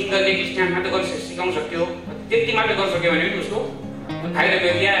 अब सिङ्गल लेग स्ट्यान्ड मात्र गर्न सिकाउन सक्यो त्यति मात्र गर्न सक्यो भने पनि उसको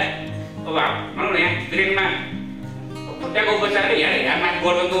फाइब्रोमाइल्जिया अब भनौँ न यहाँ ब्रेनमा खुट्टाको उपचार यहाँ माथि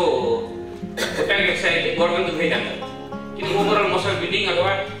गर्दनको खुट्टाको एक्सर्साइज गर्दन दुख्दै जान्छ किन ओभरअल मसल बिल्डिङ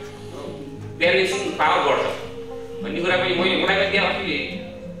अथवा ब्यालेन्सिङ पावर बढ्छ भन्ने कुरा पनि मलाई त्यहाँ अस्ति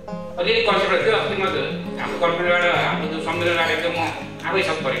अलिअलि कन्सेप्ट थियो। अस्ति म हाम्रो कन्फरेन्सबाट हाम्रो जो सम्मेलन राखेको थियो म आफै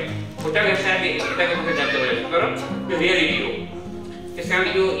सब परेँ खुट्टाको एक्सर्साइज यताको मात्रै जान्छ भनेर तर त्यो रियालिटी हो। त्यस कारण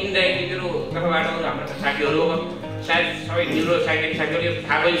यो इन्डाइरेक्टली मेरो तर्फबाट हाम्रो साथीहरू सायद सबै न्युरो साइन्टिफिक साथीहरू यो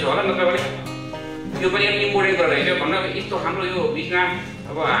थाहा पनि छ होला न तपाईँले यो पनि अलिक इम्पोर्टेन्ट कुरा रहेछ भन्न। यस्तो हाम्रो यो बिचमा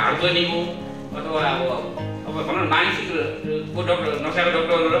अब हार्डवेयरको अथवा अब भनौँ न मानसिकको डक्टर नसाको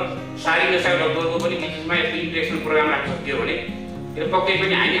डक्टरहरू र शारीरिक नसाको डक्टरको पनि बिचमा यस्तो इन्ट्रेक्सन प्रोग्राम राख्न सक्यो भने यो पक्कै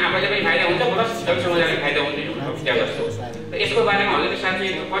पनि हामी आफैलाई पनि फाइदा हुन्छ प्लस जनसमुदायलाई फाइदा हुन्छ विचार गर्छु। र यसको बारेमा हजुरले साथी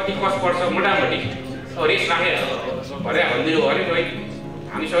कति कस्ट पर्छ मोटामोटी रेस राखेर भरे भनिदिनु भयो भने तपाईँ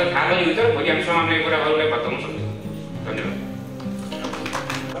हामी सबै थाहा पनि हुन्छ र भोलि हामी समाजमा कुरा अरूलाई बताउन सक्छौँ। धन्यवाद।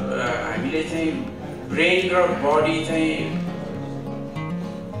 हामीले चाहिँ ब्रेन र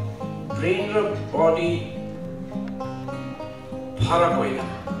बडी फरक होइन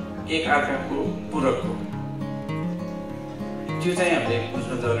एक अर्काको पूरक हो। त्यो चाहिँ हामीले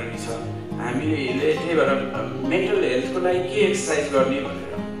बुझ्नु जरुरी छ। हामीले त्यही भएर मेन्टल हेल्थको लागि के एक्सर्साइज गर्ने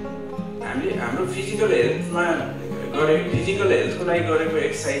भनेर हामीले हाम्रो फिजिकल हेल्थको लागि गरेको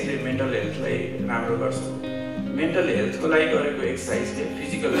एक्सर्साइजले मेन्टल हेल्थलाई राम्रो गर्छ। मेन्टल हेल्थको लागि गरेको एक्सर्साइजले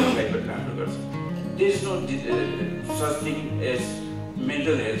फिजिकल हेल्थलाई पनि राम्रो गर्छ। There is no such thing as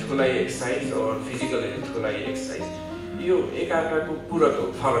mental हेल्थको लागि एक्सर्साइज और फिजिकल हेल्थको लागि एक्सर्साइज यो एकअर्काको पूरक हो,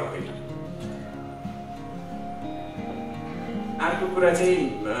 फरक होइन। अर्को कुरा चाहिँ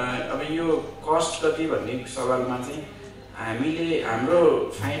अब यो कस्ट कति भन्ने सवालमा चाहिँ हामीले हाम्रो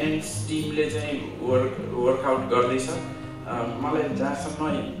फाइनेन्स टिमले चाहिँ वर्कआउट गर्दैछ। मलाई जहाँसम्म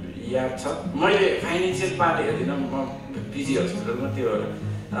याद छ मैले फाइनेन्सियल पार्ट हेर्दिनँ म पिजी हस्पिटलमा त्यो भएर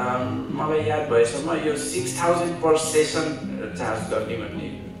मलाई याद भएसम्म यो 6000 पर सेसन चार्ज गर्ने भन्ने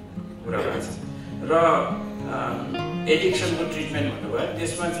कुरा भएको छ। र एडिक्सनको ट्रिटमेन्ट भन्नुभयो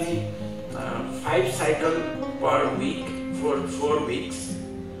त्यसमा चाहिँ 5 cycle per week for 4 weeks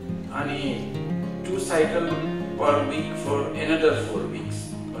अनि 2 cycle per week for another 4 weeks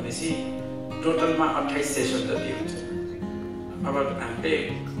भनेपछि टोटलमा 28 सेसन जति हुन्छ। अब हामीले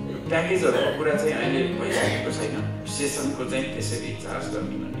प्याकेजहरूको कुरा चाहिँ अहिले भइसकेको छैन। सेसनको चाहिँ त्यसरी चार्ज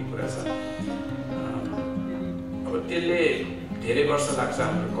गर्ने भन्ने कुरा छ। अब त्यसले धेरै वर्ष लाग्छ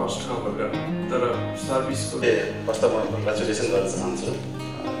हाम्रो कस्ट कभर गर्न तर सर्भिसको वास्तवमा कन्ग्रेचुलेसन गर्न चाहन्छु।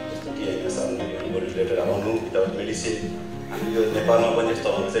 मोडुलेटर आउनु विदाउट मेडिसिन हामी यो नेपालमा पनि यस्तो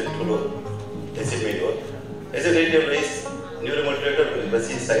आउनु चाहिँ ठुलो एचिभमेन्ट हो। As a radiologist neuro modulator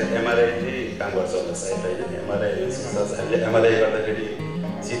भनेपछि सायद एमआरआईले काम गर्छ होला सायद होइन। एमआरआई हामीले एमआरआई गर्दाखेरि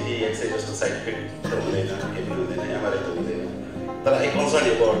सिटी एक्सरे जस्तो साइड इफेक्ट त हुँदैन, केही पनि हुँदैन, एमआरआई त हुँदैन। तर I concern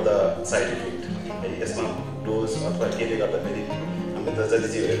about the side effect है। यसमा डोज अथवा केले गर्दाखेरि हामी त जति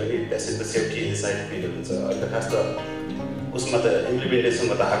चाहिँ भयो भने पेसेन्टको सेफ्टी साइड इफेक्टहरू हुन्छ। अहिले खास त उसमा त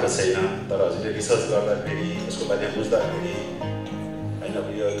इम्प्लिमेन्टेसनमा त आएको छैन, तर हजुरले रिसर्च गर्दाखेरि यसको बारेमा बुझ्दाखेरि होइन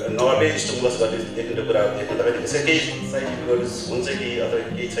यो नर्वे स्टिमुलस गर्ने देखिने कुराहरू देख्नु तपाईँ यसै केही साइड इफेक्टहरू हुन्छ कि अथवा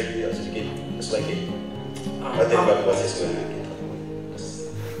केही छ कि हजुर केही यसलाई केही अध्ययन गर्नुपर्छ यसको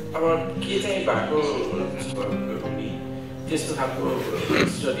अब के चाहिँ भएको नि त्यस्तो खालको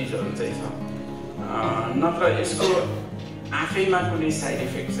स्टडिजहरू चाहिँ छ, नत्र यसको आफैमा कुनै साइड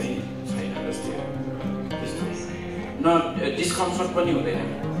इफेक्ट चाहिँ छैन जस्तै त्यस्तो न डिस्कम्फर्ट पनि हुँदैन।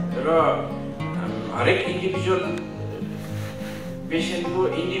 र हरेक इन्डिभिजुअल पेसेन्टको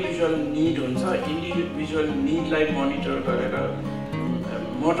इन्डिभिजुअल निड हुन्छ, इन्डिभिजुअल निडलाई मोनिटर गरेर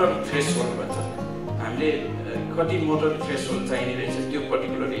मोटर थ्रेसहोल्ड भन्छ हामीले कति मोटर थ्रेसहोल्ड चाहिने रहेछ त्यो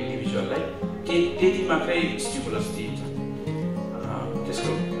पर्टिकुलर इन्डिभिजुअललाई त्यति मात्रै स्टिमुलस दिन्छ।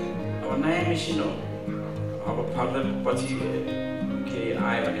 त्यसको अब नयाँ मेसिन हो, अब फर्दर पछि के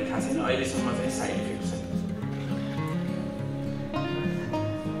आयो भने थाहा छैन, अहिलेसम्म चाहिँ साइड इफेक्ट छैन।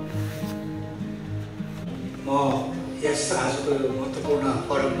 म यस आजको महत्त्वपूर्ण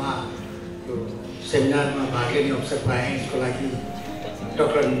फोरममा यो सेमिनारमा भाग लिने अवसर पाएँ, यसको लागि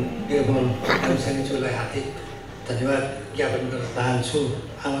डाक्टर निर्मल शनिज्यूलाई हार्दिक धन्यवाद ज्ञापन गर्न चाहन्छु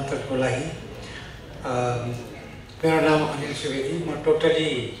आमन्त्रणको लागि। मेरो नाम अनिल सुवेदी, म totally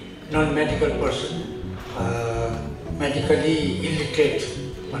non medical person, medically illiterate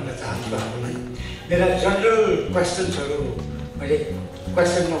भन्न चाहन्छु आफूलाई। मेरा जनरल क्वेसन्सहरू मैले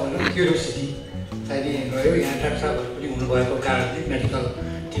क्वेसनमा भनौँ क्युरियोसिटी चाहिने गऱ्यो। यहाँ डाक्टर साहबहरू पनि हुनुभएको कारणले, मेडिकल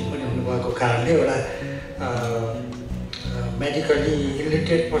टिम पनि हुनुभएको कारणले एउटा मेडिकली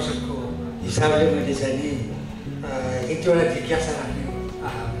इलिटरेट पर्सनको हिसाबले मैले चाहिँ नि एक दुईवटा जिज्ञासा राख्ने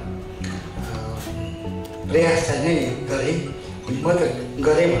प्रयास चाहिँ नै गरेँ। हिम्मत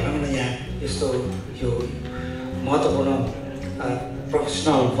गरेँ भनौँ न यहाँ यस्तो यो महत्त्वपूर्ण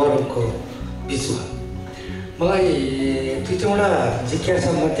प्रोफेसनल फोरमको बिचमा। मलाई दुई तिनवटा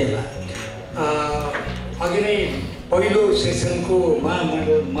जिज्ञासा मध्येमा अघि नै पहिलो सेसनकोमा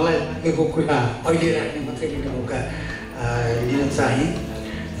मलाई लागेको कुरा अहिले राख्ने मात्रै मैले मौका लिन चाहेँ।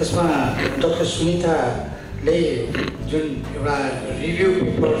 त्यसमा डाक्टर सुनिताले जुन एउटा रिभ्यू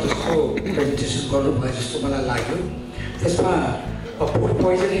पेपर जस्तो प्रेजेन्टेसन गर्नुभयो जस्तो मलाई लाग्यो। त्यसमा फुड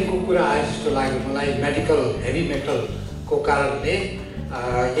पोइजनिङको कुरा आयो जस्तो लाग्यो मलाई। मेडिकल हेभी मेटलको कारणले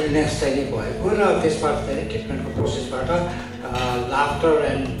इलनेस चाहिँ नै भएको र त्यसबाट चाहिँ ट्रिटमेन्टको प्रोसेसबाट लाफ्टर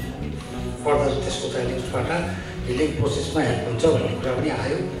एन्ड फर्दर त्यसको चाहिँ उसबाट हिलिङ प्रोसेसमा हेल्प हुन्छ भन्ने कुरा पनि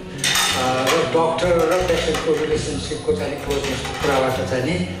आयो। र डक्टर र पेसेन्टको रिलेसनसिपको चाहिँ क्लोजनेसको कुराबाट चाहिँ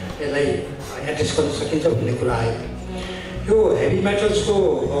नि यसलाई एड्रेस गर्न सकिन्छ भन्ने कुरा आयो। यो हेभी मेटल्सको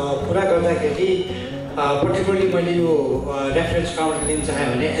कुरा गर्दाखेरि पर्टिकुलरली मैले यो रेफरेन्स काउन्ट लिन चाहेँ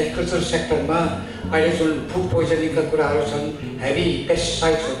भने एग्रिकल्चर सेक्टरमा अहिले जुन फुड पोइजनिङका कुराहरू छन्, हेभी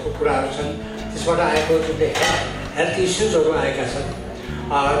पेस्टिसाइड्सहरूको कुराहरू छन्, त्यसबाट आएको जुन हेल्थ इस्युजहरू आएका छन्,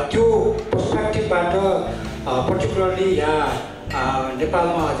 त्यो पर्सपेक्टिभबाट पर्टिकुलरली यहाँ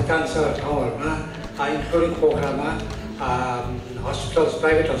नेपालमा अधिकांश ठाउँहरूमा इन्क्लुडिङ पोखरामा हस्पिटल्स,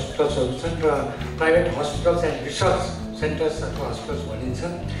 प्राइभेट हस्पिटल्सहरू छन् र private hospitals and research centres अथवा हस्पिटल्स भनिन्छ।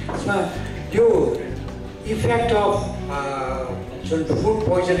 त्यसमा त्यो इफेक्ट अफ जुन food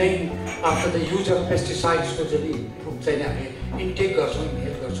poisoning after the use of पेस्टिसाइड्सको जुन फुड चाहिँ हामी इन्टेक गर्छौँ,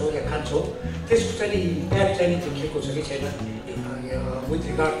 इनहेल गर्छौँ या खान्छौँ, त्यसको चाहिँ इम्प्याक्ट चाहिँ देखिएको छ कि छैन विथ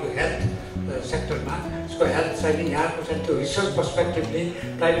रिगार्ड टु हेल्थ सेक्टरमा। यसको हेल्थ चाहिँ यहाँको चाहिँ त्यो रिसर्च पर्सपेक्टिभले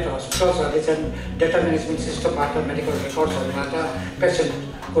प्राइभेट हस्पिटल्सहरूले चाहिँ डेटा म्यानेजमेन्ट सिस्टमबाट, मेडिकल रेकर्ड्सहरूबाट,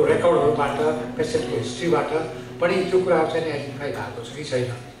 पेसेन्टको रेकर्डहरूबाट, पेसेन्टको हिस्ट्रीबाट पनि त्यो कुराहरू चाहिँ आइडेन्टिफाई भएको छ कि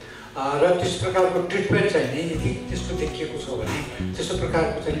छैन। र त्यस प्रकारको ट्रिटमेन्ट चाहिँ नि यदि त्यस्तो देखिएको छ भने त्यस्तो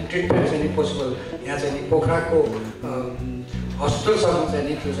प्रकारको चाहिँ ट्रिटमेन्ट चाहिँ पोसिबल यहाँ चाहिँ नि पोखराको हस्पिटलसम्म चाहिँ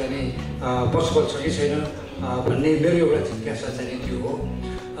नि त्यो चाहिँ नि पोसिबल छ कि छैन भन्ने मेरो एउटा जिज्ञासा चाहिँ त्यो हो।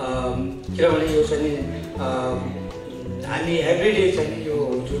 किनभने यो चाहिँ नि हामी एभ्रिडे चाहिँ यो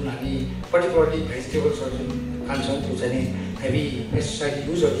जुन हामी पर्टिकुलरली भेजिटेबल्सहरू जुन खान्छौँ त्यो चाहिँ नि हेभी पेस्टिसाइड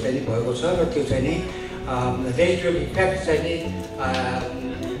युजहरू चाहिँ नि भएको छ र त्यो चाहिँ नि रेजिडुअल इफेक्ट चाहिँ नि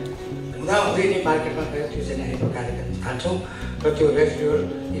हुँदाहुँदै नै मार्केटमा गएर त्यो चाहिँ हामी पकाएर खान्छौँ र त्यो रेजिडुअल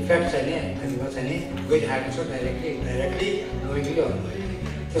इफेक्ट चाहिँ नि हामीमा चाहिँ नि गइरहेको छ डाइरेक्टली नोइङली अननोइङली।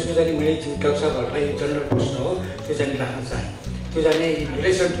 त्यसको चाहिँ मैले डाक्टर साहबहरूलाई जनरल प्रश्न हो त्यो चाहिँ राख्न चाहेँ। त्यो जाने in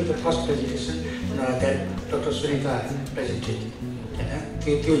relation to the first presentation that doctor Sunita presented होइन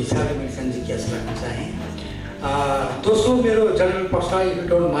त्यो हिसाबले मैले चाहिँ जिज्ञासा राख्न चाहेँ। दोस्रो मेरो जनरल प्रश्न इफ यु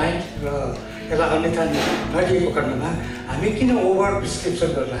डोन्ट माइन्ड र यसलाई अन्यथा नलिएको खण्डमा हामी किन ओभर प्रिस्क्रिप्सन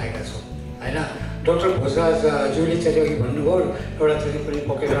गरिरहेका छौँ होइन। डक्टर भोजराजज्यूले चाहिँ अघि भन्नुभयो एउटा चाहिँ पनि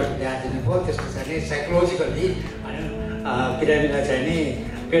पकेट ल्याइदिनु भयो, त्यसको चाहिँ साइकोलोजिकल्ली होइन बिरामीलाई चाहिँ नि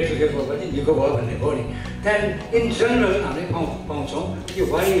पेट दुखेको पनि निको भयो भन्ने भयो नि। त्यहाँदेखि इन जनरल हामीले पाउँछौँ कि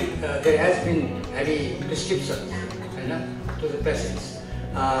why there has been heavy prescription होइन टु द पेसेन्ट्स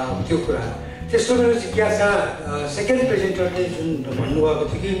त्यो कुरा। त्यस्तो मेरो जिज्ञासा सेकेन्ड प्रेजेन्टरले जुन भन्नुभएको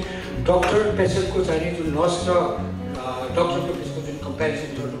थियो कि डक्टर पेसेन्टको चाहिँ जुन नर्स र डक्टरको बिचको जुन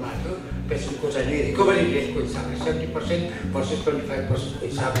कम्पेरिजन गर्नुभएको थियो पेसेन्टको चाहिँ रिकभरी रेटको हिसाबले 70% versus 25% को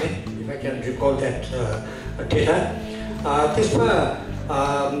हिसाबले if I can skill that data. त्यसमा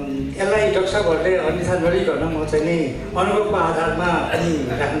यसलाई डाक्टर साहबहरूले अन्यथा नलिकन म चाहिँ नि अनुभवको आधारमा पनि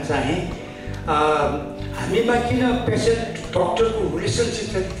राख्न चाहेँ। हामीमा किन पेसेन्ट डक्टरको रिलेसनसिप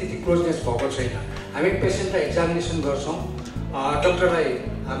चाहिँ त्यति क्लोजनेस भएको छैन। हामी पेसेन्टलाई एक्जामिनेसन गर्छौँ, डक्टरलाई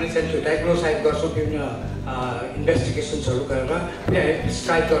हामीले चाहिँ त्यो डायग्नोसाइज गर्छौँ, विभिन्न इन्भेस्टिगेसन्सहरू गरेर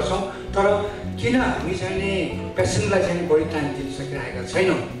प्रिस्क्राइब गर्छौँ, तर किन हामी चाहिँ नि पेसेन्टलाई चाहिँ बढी टाइम दिन सकिरहेका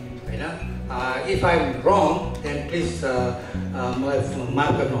छैनौँ होइन। If I am wrong then please मलाई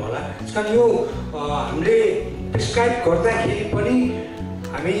माफ गर्नु होला। त्यस कारण यो हामीले प्रिस्क्राइब गर्दाखेरि पनि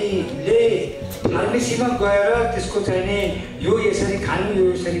हामीले फार्मेसीमा गएर त्यसको चाहिँ नि यो यसरी खानु यो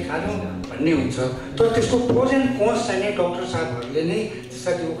यसरी खानु भन्ने हुन्छ, तर त्यसको प्रोज एन्ड कोन्स चाहिँ नि डक्टर साहबहरूले नै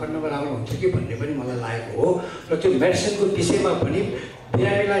त्यसलाई त्यो खण्डमा राम्रो हुन्छ कि भन्ने पनि मलाई लागेको हो। र त्यो मेडिसिनको विषयमा पनि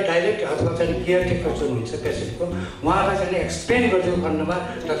बिरामीलाई डाइरेक्ट अथवा चाहिँ केयरटेकर जो हुन्छ पेसेन्टको उहाँलाई चाहिँ एक्सप्लेन गरिदिएको खण्डमा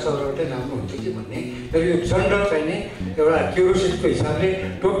डाक्टर साहबहरूले राम्रो हुन्छ कि भन्ने मेरो यो जनरल चाहिँ नि एउटा क्युरियोसिटीको हिसाबले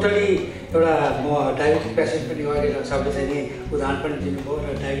टोटली एउटा म डायबिटिक पेसेन्ट पनि अहिले डाक्टर साहबले चाहिँ नि उदाहरण पनि दिनुभयो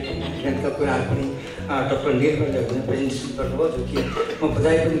र डायबिटिक ट्रिटमेन्टका कुराहरू पनि डक्टर निर्मलले प्रेजेन्टेसन गर्नुभयो, जो कि म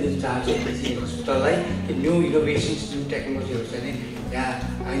बधाई पनि दिन चाहन्छु हस्पिटललाई कि न्यू इनोभेसन्स न्यू टेक्नोलोजीहरू चाहिँ नि यहाँ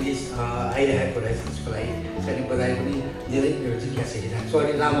आइरहेको रहेछ, त्यसको लागि चाहिँ बधाई पनि दिँदै मेरो जिज्ञासा हेरिरहेको छु।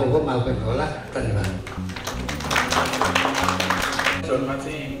 अलि लामो हो, माफ गर्नु होला, धन्यवाद।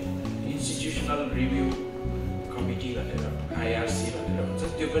 चाहिँ इन्स्टिट्युसनल रिभ्यू कमिटी भनेर आइआरसी भनेर हुन्छ,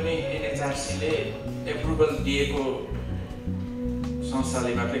 त्यो पनि एनएचआरसीले एप्रुभल दिएको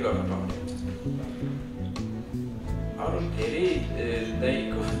संस्थाले मात्रै गर्न पाउने हुन्छ। अरू धेरै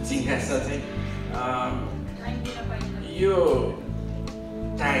दैको जिज्ञासा चाहिँ यो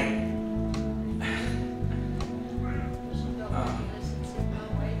टाइम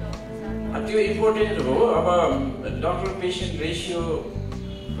त्यो इम्पोर्टेन्ट हो। अब डक्टर पेसेन्ट रेसियो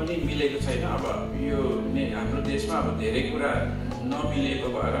पनि मिलेको छैन। अब यो हाम्रो देशमा अब धेरै कुरा नमिलेको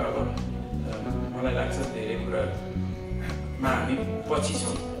भएर अब मलाई लाग्छ धेरै कुरामा हामी पछि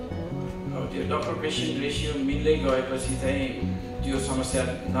छौँ। अब त्यो डक्टर पेसेन्ट रेसियो मिल्दै गएपछि चाहिँ त्यो समस्या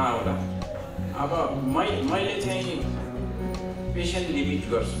नआउला। अब मैले चाहिँ पेसेन्ट लिमिट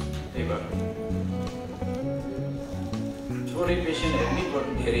गर्छु, त्यही भएर थोरै पेसेन्ट हेर्ने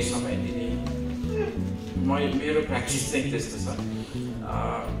धेरै समय दिने मेरो प्र्याक्टिस चाहिँ त्यस्तो छ।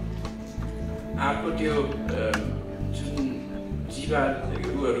 अर्को त्यो जुन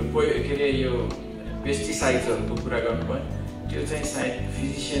जीवाणुहरू के अरे यो पेस्टिसाइड्सहरूको कुरा गर्नुभयो, त्यो चाहिँ सायद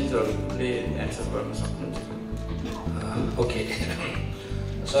फिजिसियन्सहरूले एन्सर गर्न सक्नुहुन्छ। ओके,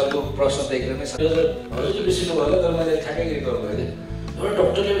 सरको प्रश्न त एकदमै हजुर बिर्सिनु भयो तर मैले ठ्याक्कै गर्नुभयो कि एउटा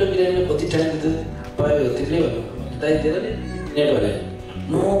डक्टरले एउटा बिरामीलाई कति टाइम पायो त्यतिले भन्नु दाइ दिएर नि नेट भने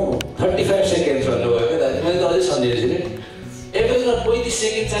नो 35 सेकेन्ड्स भन्नुभयो क्या दाजु। मैले त अझै सम्झेछु कि एभरेजमा 35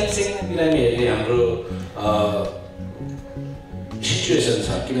 सेकेन्ड 40 सेकेन्ड बिरामी हेर्ने हाम्रो सिचुएसन छ।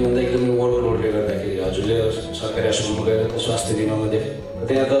 किन भन्दा एकदमै वर्कलोडले गर्दाखेरि हजुरले सरकारी हस्पिटलमा गएर त स्वास्थ्य बिमामा देख्यो,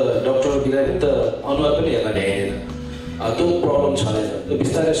 त्यहाँ त डक्टर बिरामी त अनुहार पनि हेर्न भ्याइँदैन। त्यो प्रब्लम छँदैछ, त्यो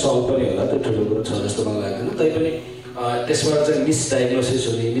बिस्तारै सल्भ पनि होला, त्यो ठुलो कुरो छ जस्तो मलाई लाग्दैन। तैपनि त्यसबाट चाहिँ मिसडायग्नोसिस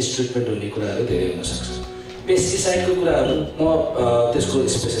हुने मिसट्रिटमेन्ट हुने कुराहरू धेरै हुनसक्छ। पेस्टिसाइडको कुराहरू म त्यसको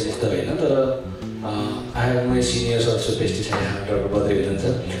स्पेसलिस्ट त होइन, तर I have my seniors also pesticide doctor Badri हुनुहुन्छ।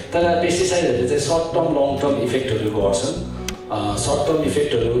 तर पेस्टिसाइडहरूले चाहिँ सर्ट टर्म लङ टर्म इफेक्टहरू गर्छन्। सर्ट टर्म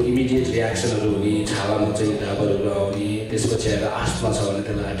इफेक्टहरू इमिडिएट रियाक्सनहरू हुने, छालामा चाहिँ डाबरहरू आउने, त्यसपछि आएर आस्थमा छ भने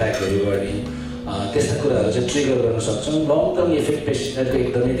त्यसलाई एट्याकहरू गर्ने, त्यस्ता कुराहरू चाहिँ ट्रिगर गर्न सक्छौँ। लङ टर्म इफेक्ट पेस्टिसाइडको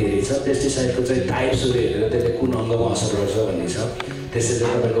एकदमै धेरै छ। पेस्टिसाइडको चाहिँ टाइप्सहरू हेरेर त्यसले कुन अङ्गमा असर गर्छ भन्ने छ। त्यसैले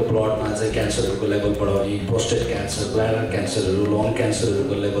तपाईँको ब्लडमा चाहिँ क्यान्सरहरूको लेभल बढाउने, प्रोस्टेट क्यान्सर, ब्ल्याडर क्यान्सरहरू, लङ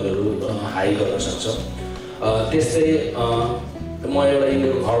क्यान्सरहरूको लेभलहरू हाई गर्न सक्छ। त्यस्तै म एउटा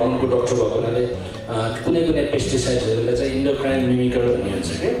हर्मोनको डक्टर भएको हुनाले कुनै कुनै पेस्टिसाइड्सहरूले चाहिँ इन्डोक्राइन मिमिकर भन्ने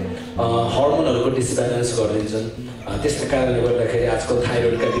हुन्छ कि हर्मोनहरूको डिसब्यालेन्स गरिदिन्छन्। त्यसको कारणले गर्दाखेरि आजकल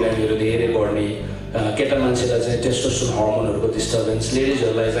थाइरोइडका बिरामीहरू धेरै बढ्ने, केटा मान्छेलाई चाहिँ टेस्टोस्टेरोन हर्मोनहरूको डिस्टर्बेन्स,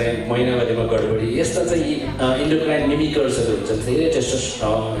 लेडिजहरूलाई चाहिँ महिनावारीमा गडबडी, यस्ता चाहिँ इन्डोक्राइन मिमिकर्सहरू हुन्छन् धेरै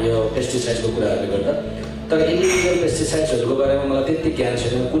यो पेस्टिसाइड्सको कुराहरूले गर्दा। तर इन्डिभिजुअल पेस्टिसाइड्सहरूको बारेमा मलाई त्यति ज्ञान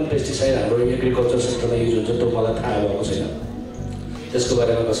छैन, कुन पेस्टिसाइड हाम्रो एग्रिकल्चर सेक्टरमा युज हुन्छ त्यो मलाई थाहा भएको छैन, त्यसको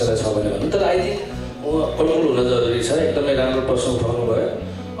बारेमा कसैलाई छ भने भन्नु। तर आई थिङ्क कन्ट्रोल हुन जरुरी छ। एकदमै राम्रो प्रश्न उठाउनु भयो।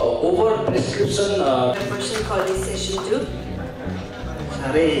 ओभर प्रेस्क्रिप्सन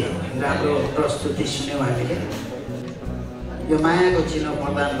साह्रै राम्रो प्रस्तुति सुन्यौँ हामीले। यो मायाको चिनो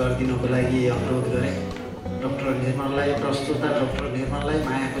प्रदान गरिदिनुको लागि अनुरोध गरेँ डाक्टर निर्मललाई, प्रस्तुता डाक्टर निर्मललाई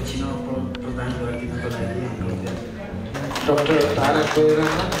मायाको चिनो प्रदान गरिदिनुको लागि अनुरोध गरेँ। डाक्टर तारा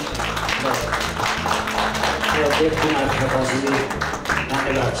कोइराला र देवकुमार थापाजीले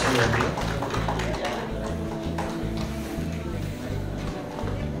धन्यवाद छ।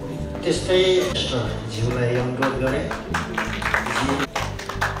 त्यस्तै ज्यूलाई अनुरोध गरेँ।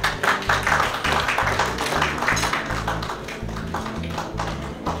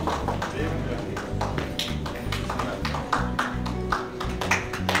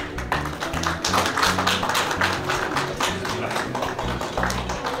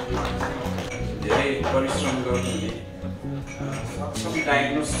 परिश्रम गर्नुहुने सक्षम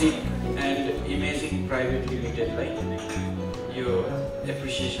डायग्नोस्टिक एन्ड इमेजिङ प्राइभेट लिमिटेडलाई यो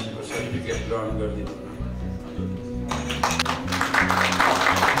एप्रिसिएसनको सर्टिफिकेट ग्रहण गरिदिनु।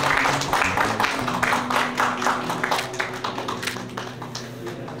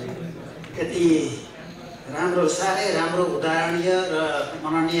 यति राम्रो, साह्रै राम्रो उदाहरणीय र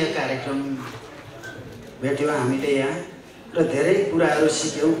मननीय कार्यक्रम भेट्यौँ हामीले यहाँ र धेरै कुराहरू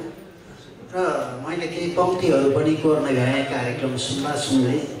सिक्यौँ। र मैले केही पङ्क्तिहरू पनि कोर्न गएँ कार्यक्रम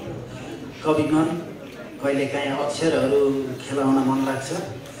सुन्दै। कविमन कहिलेकाहीँ अक्षरहरू खेलाउन मन लाग्छ।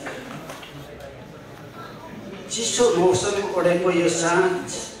 चिसो मौसम ओढेको यो साँझ,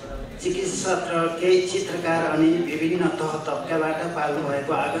 चिकित्सक र केही चित्रकार अनि विभिन्न तह तब्काबाट पाल्नु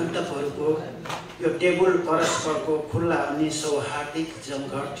भएको आगन्तुकहरूको यो टेबल परस्परको खुल्ला अनि सौहार्दिक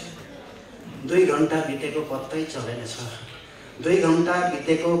जमघट 2 घन्टा बितेको पत्तै चलेनछ। 2 घन्टा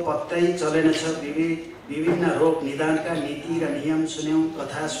बितेको पत्तै चलेनछ। विभिन्न रोग निदानका नीति र नियम सुन्यौँ,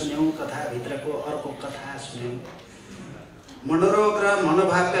 कथा सुन्यौँ, कथाभित्रको अर्को कथा सुन्यौँ, मनोरोग र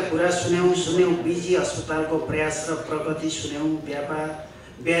मनोभावका कुरा सुन्यौँ, बिजी अस्पतालको प्रयास र प्रगति सुन्यौँ,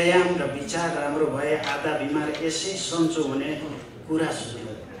 व्यायाम र विचार राम्रो भए आधा बिमार यसै सन्चो हुने कुरा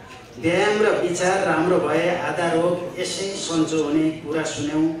सुन्यौँ, व्यायाम र विचार राम्रो भए आधा रोग यसै सन्चो हुने कुरा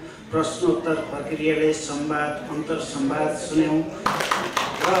सुन्यौँ, प्रश्नोत्तर प्रक्रियाले संवाद अन्तर्संवाद सुन्यौँ।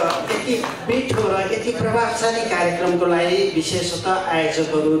 र यति मिठो र यति प्रभावशाली कार्यक्रमको लागि विशेषतः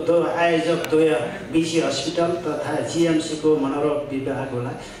आयोजक द्वय बिजी हस्पिटल तथा जीएमसीको मनोरोग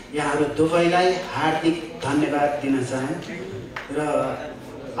विभागलाई यहाँहरू दुवैलाई हार्दिक धन्यवाद दिन चाहे। र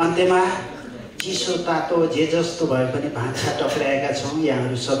अन्त्यमा चिसो तातो जे जस्तो भए पनि भान्सा टक्राएका छौँ,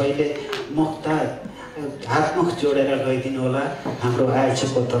 यहाँहरू सबैले हातमुख जोडेर गइदिनु होला। हाम्रो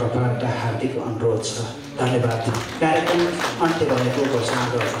आयोजकको तर्फबाट हार्दिक अनुरोध छ। धन्यवाद। कार्यक्रम अन्त्य भएको घोषणा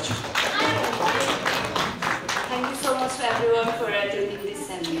गर्दछु। Thank you so much to everyone for attending this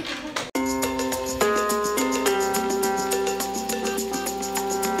seminar.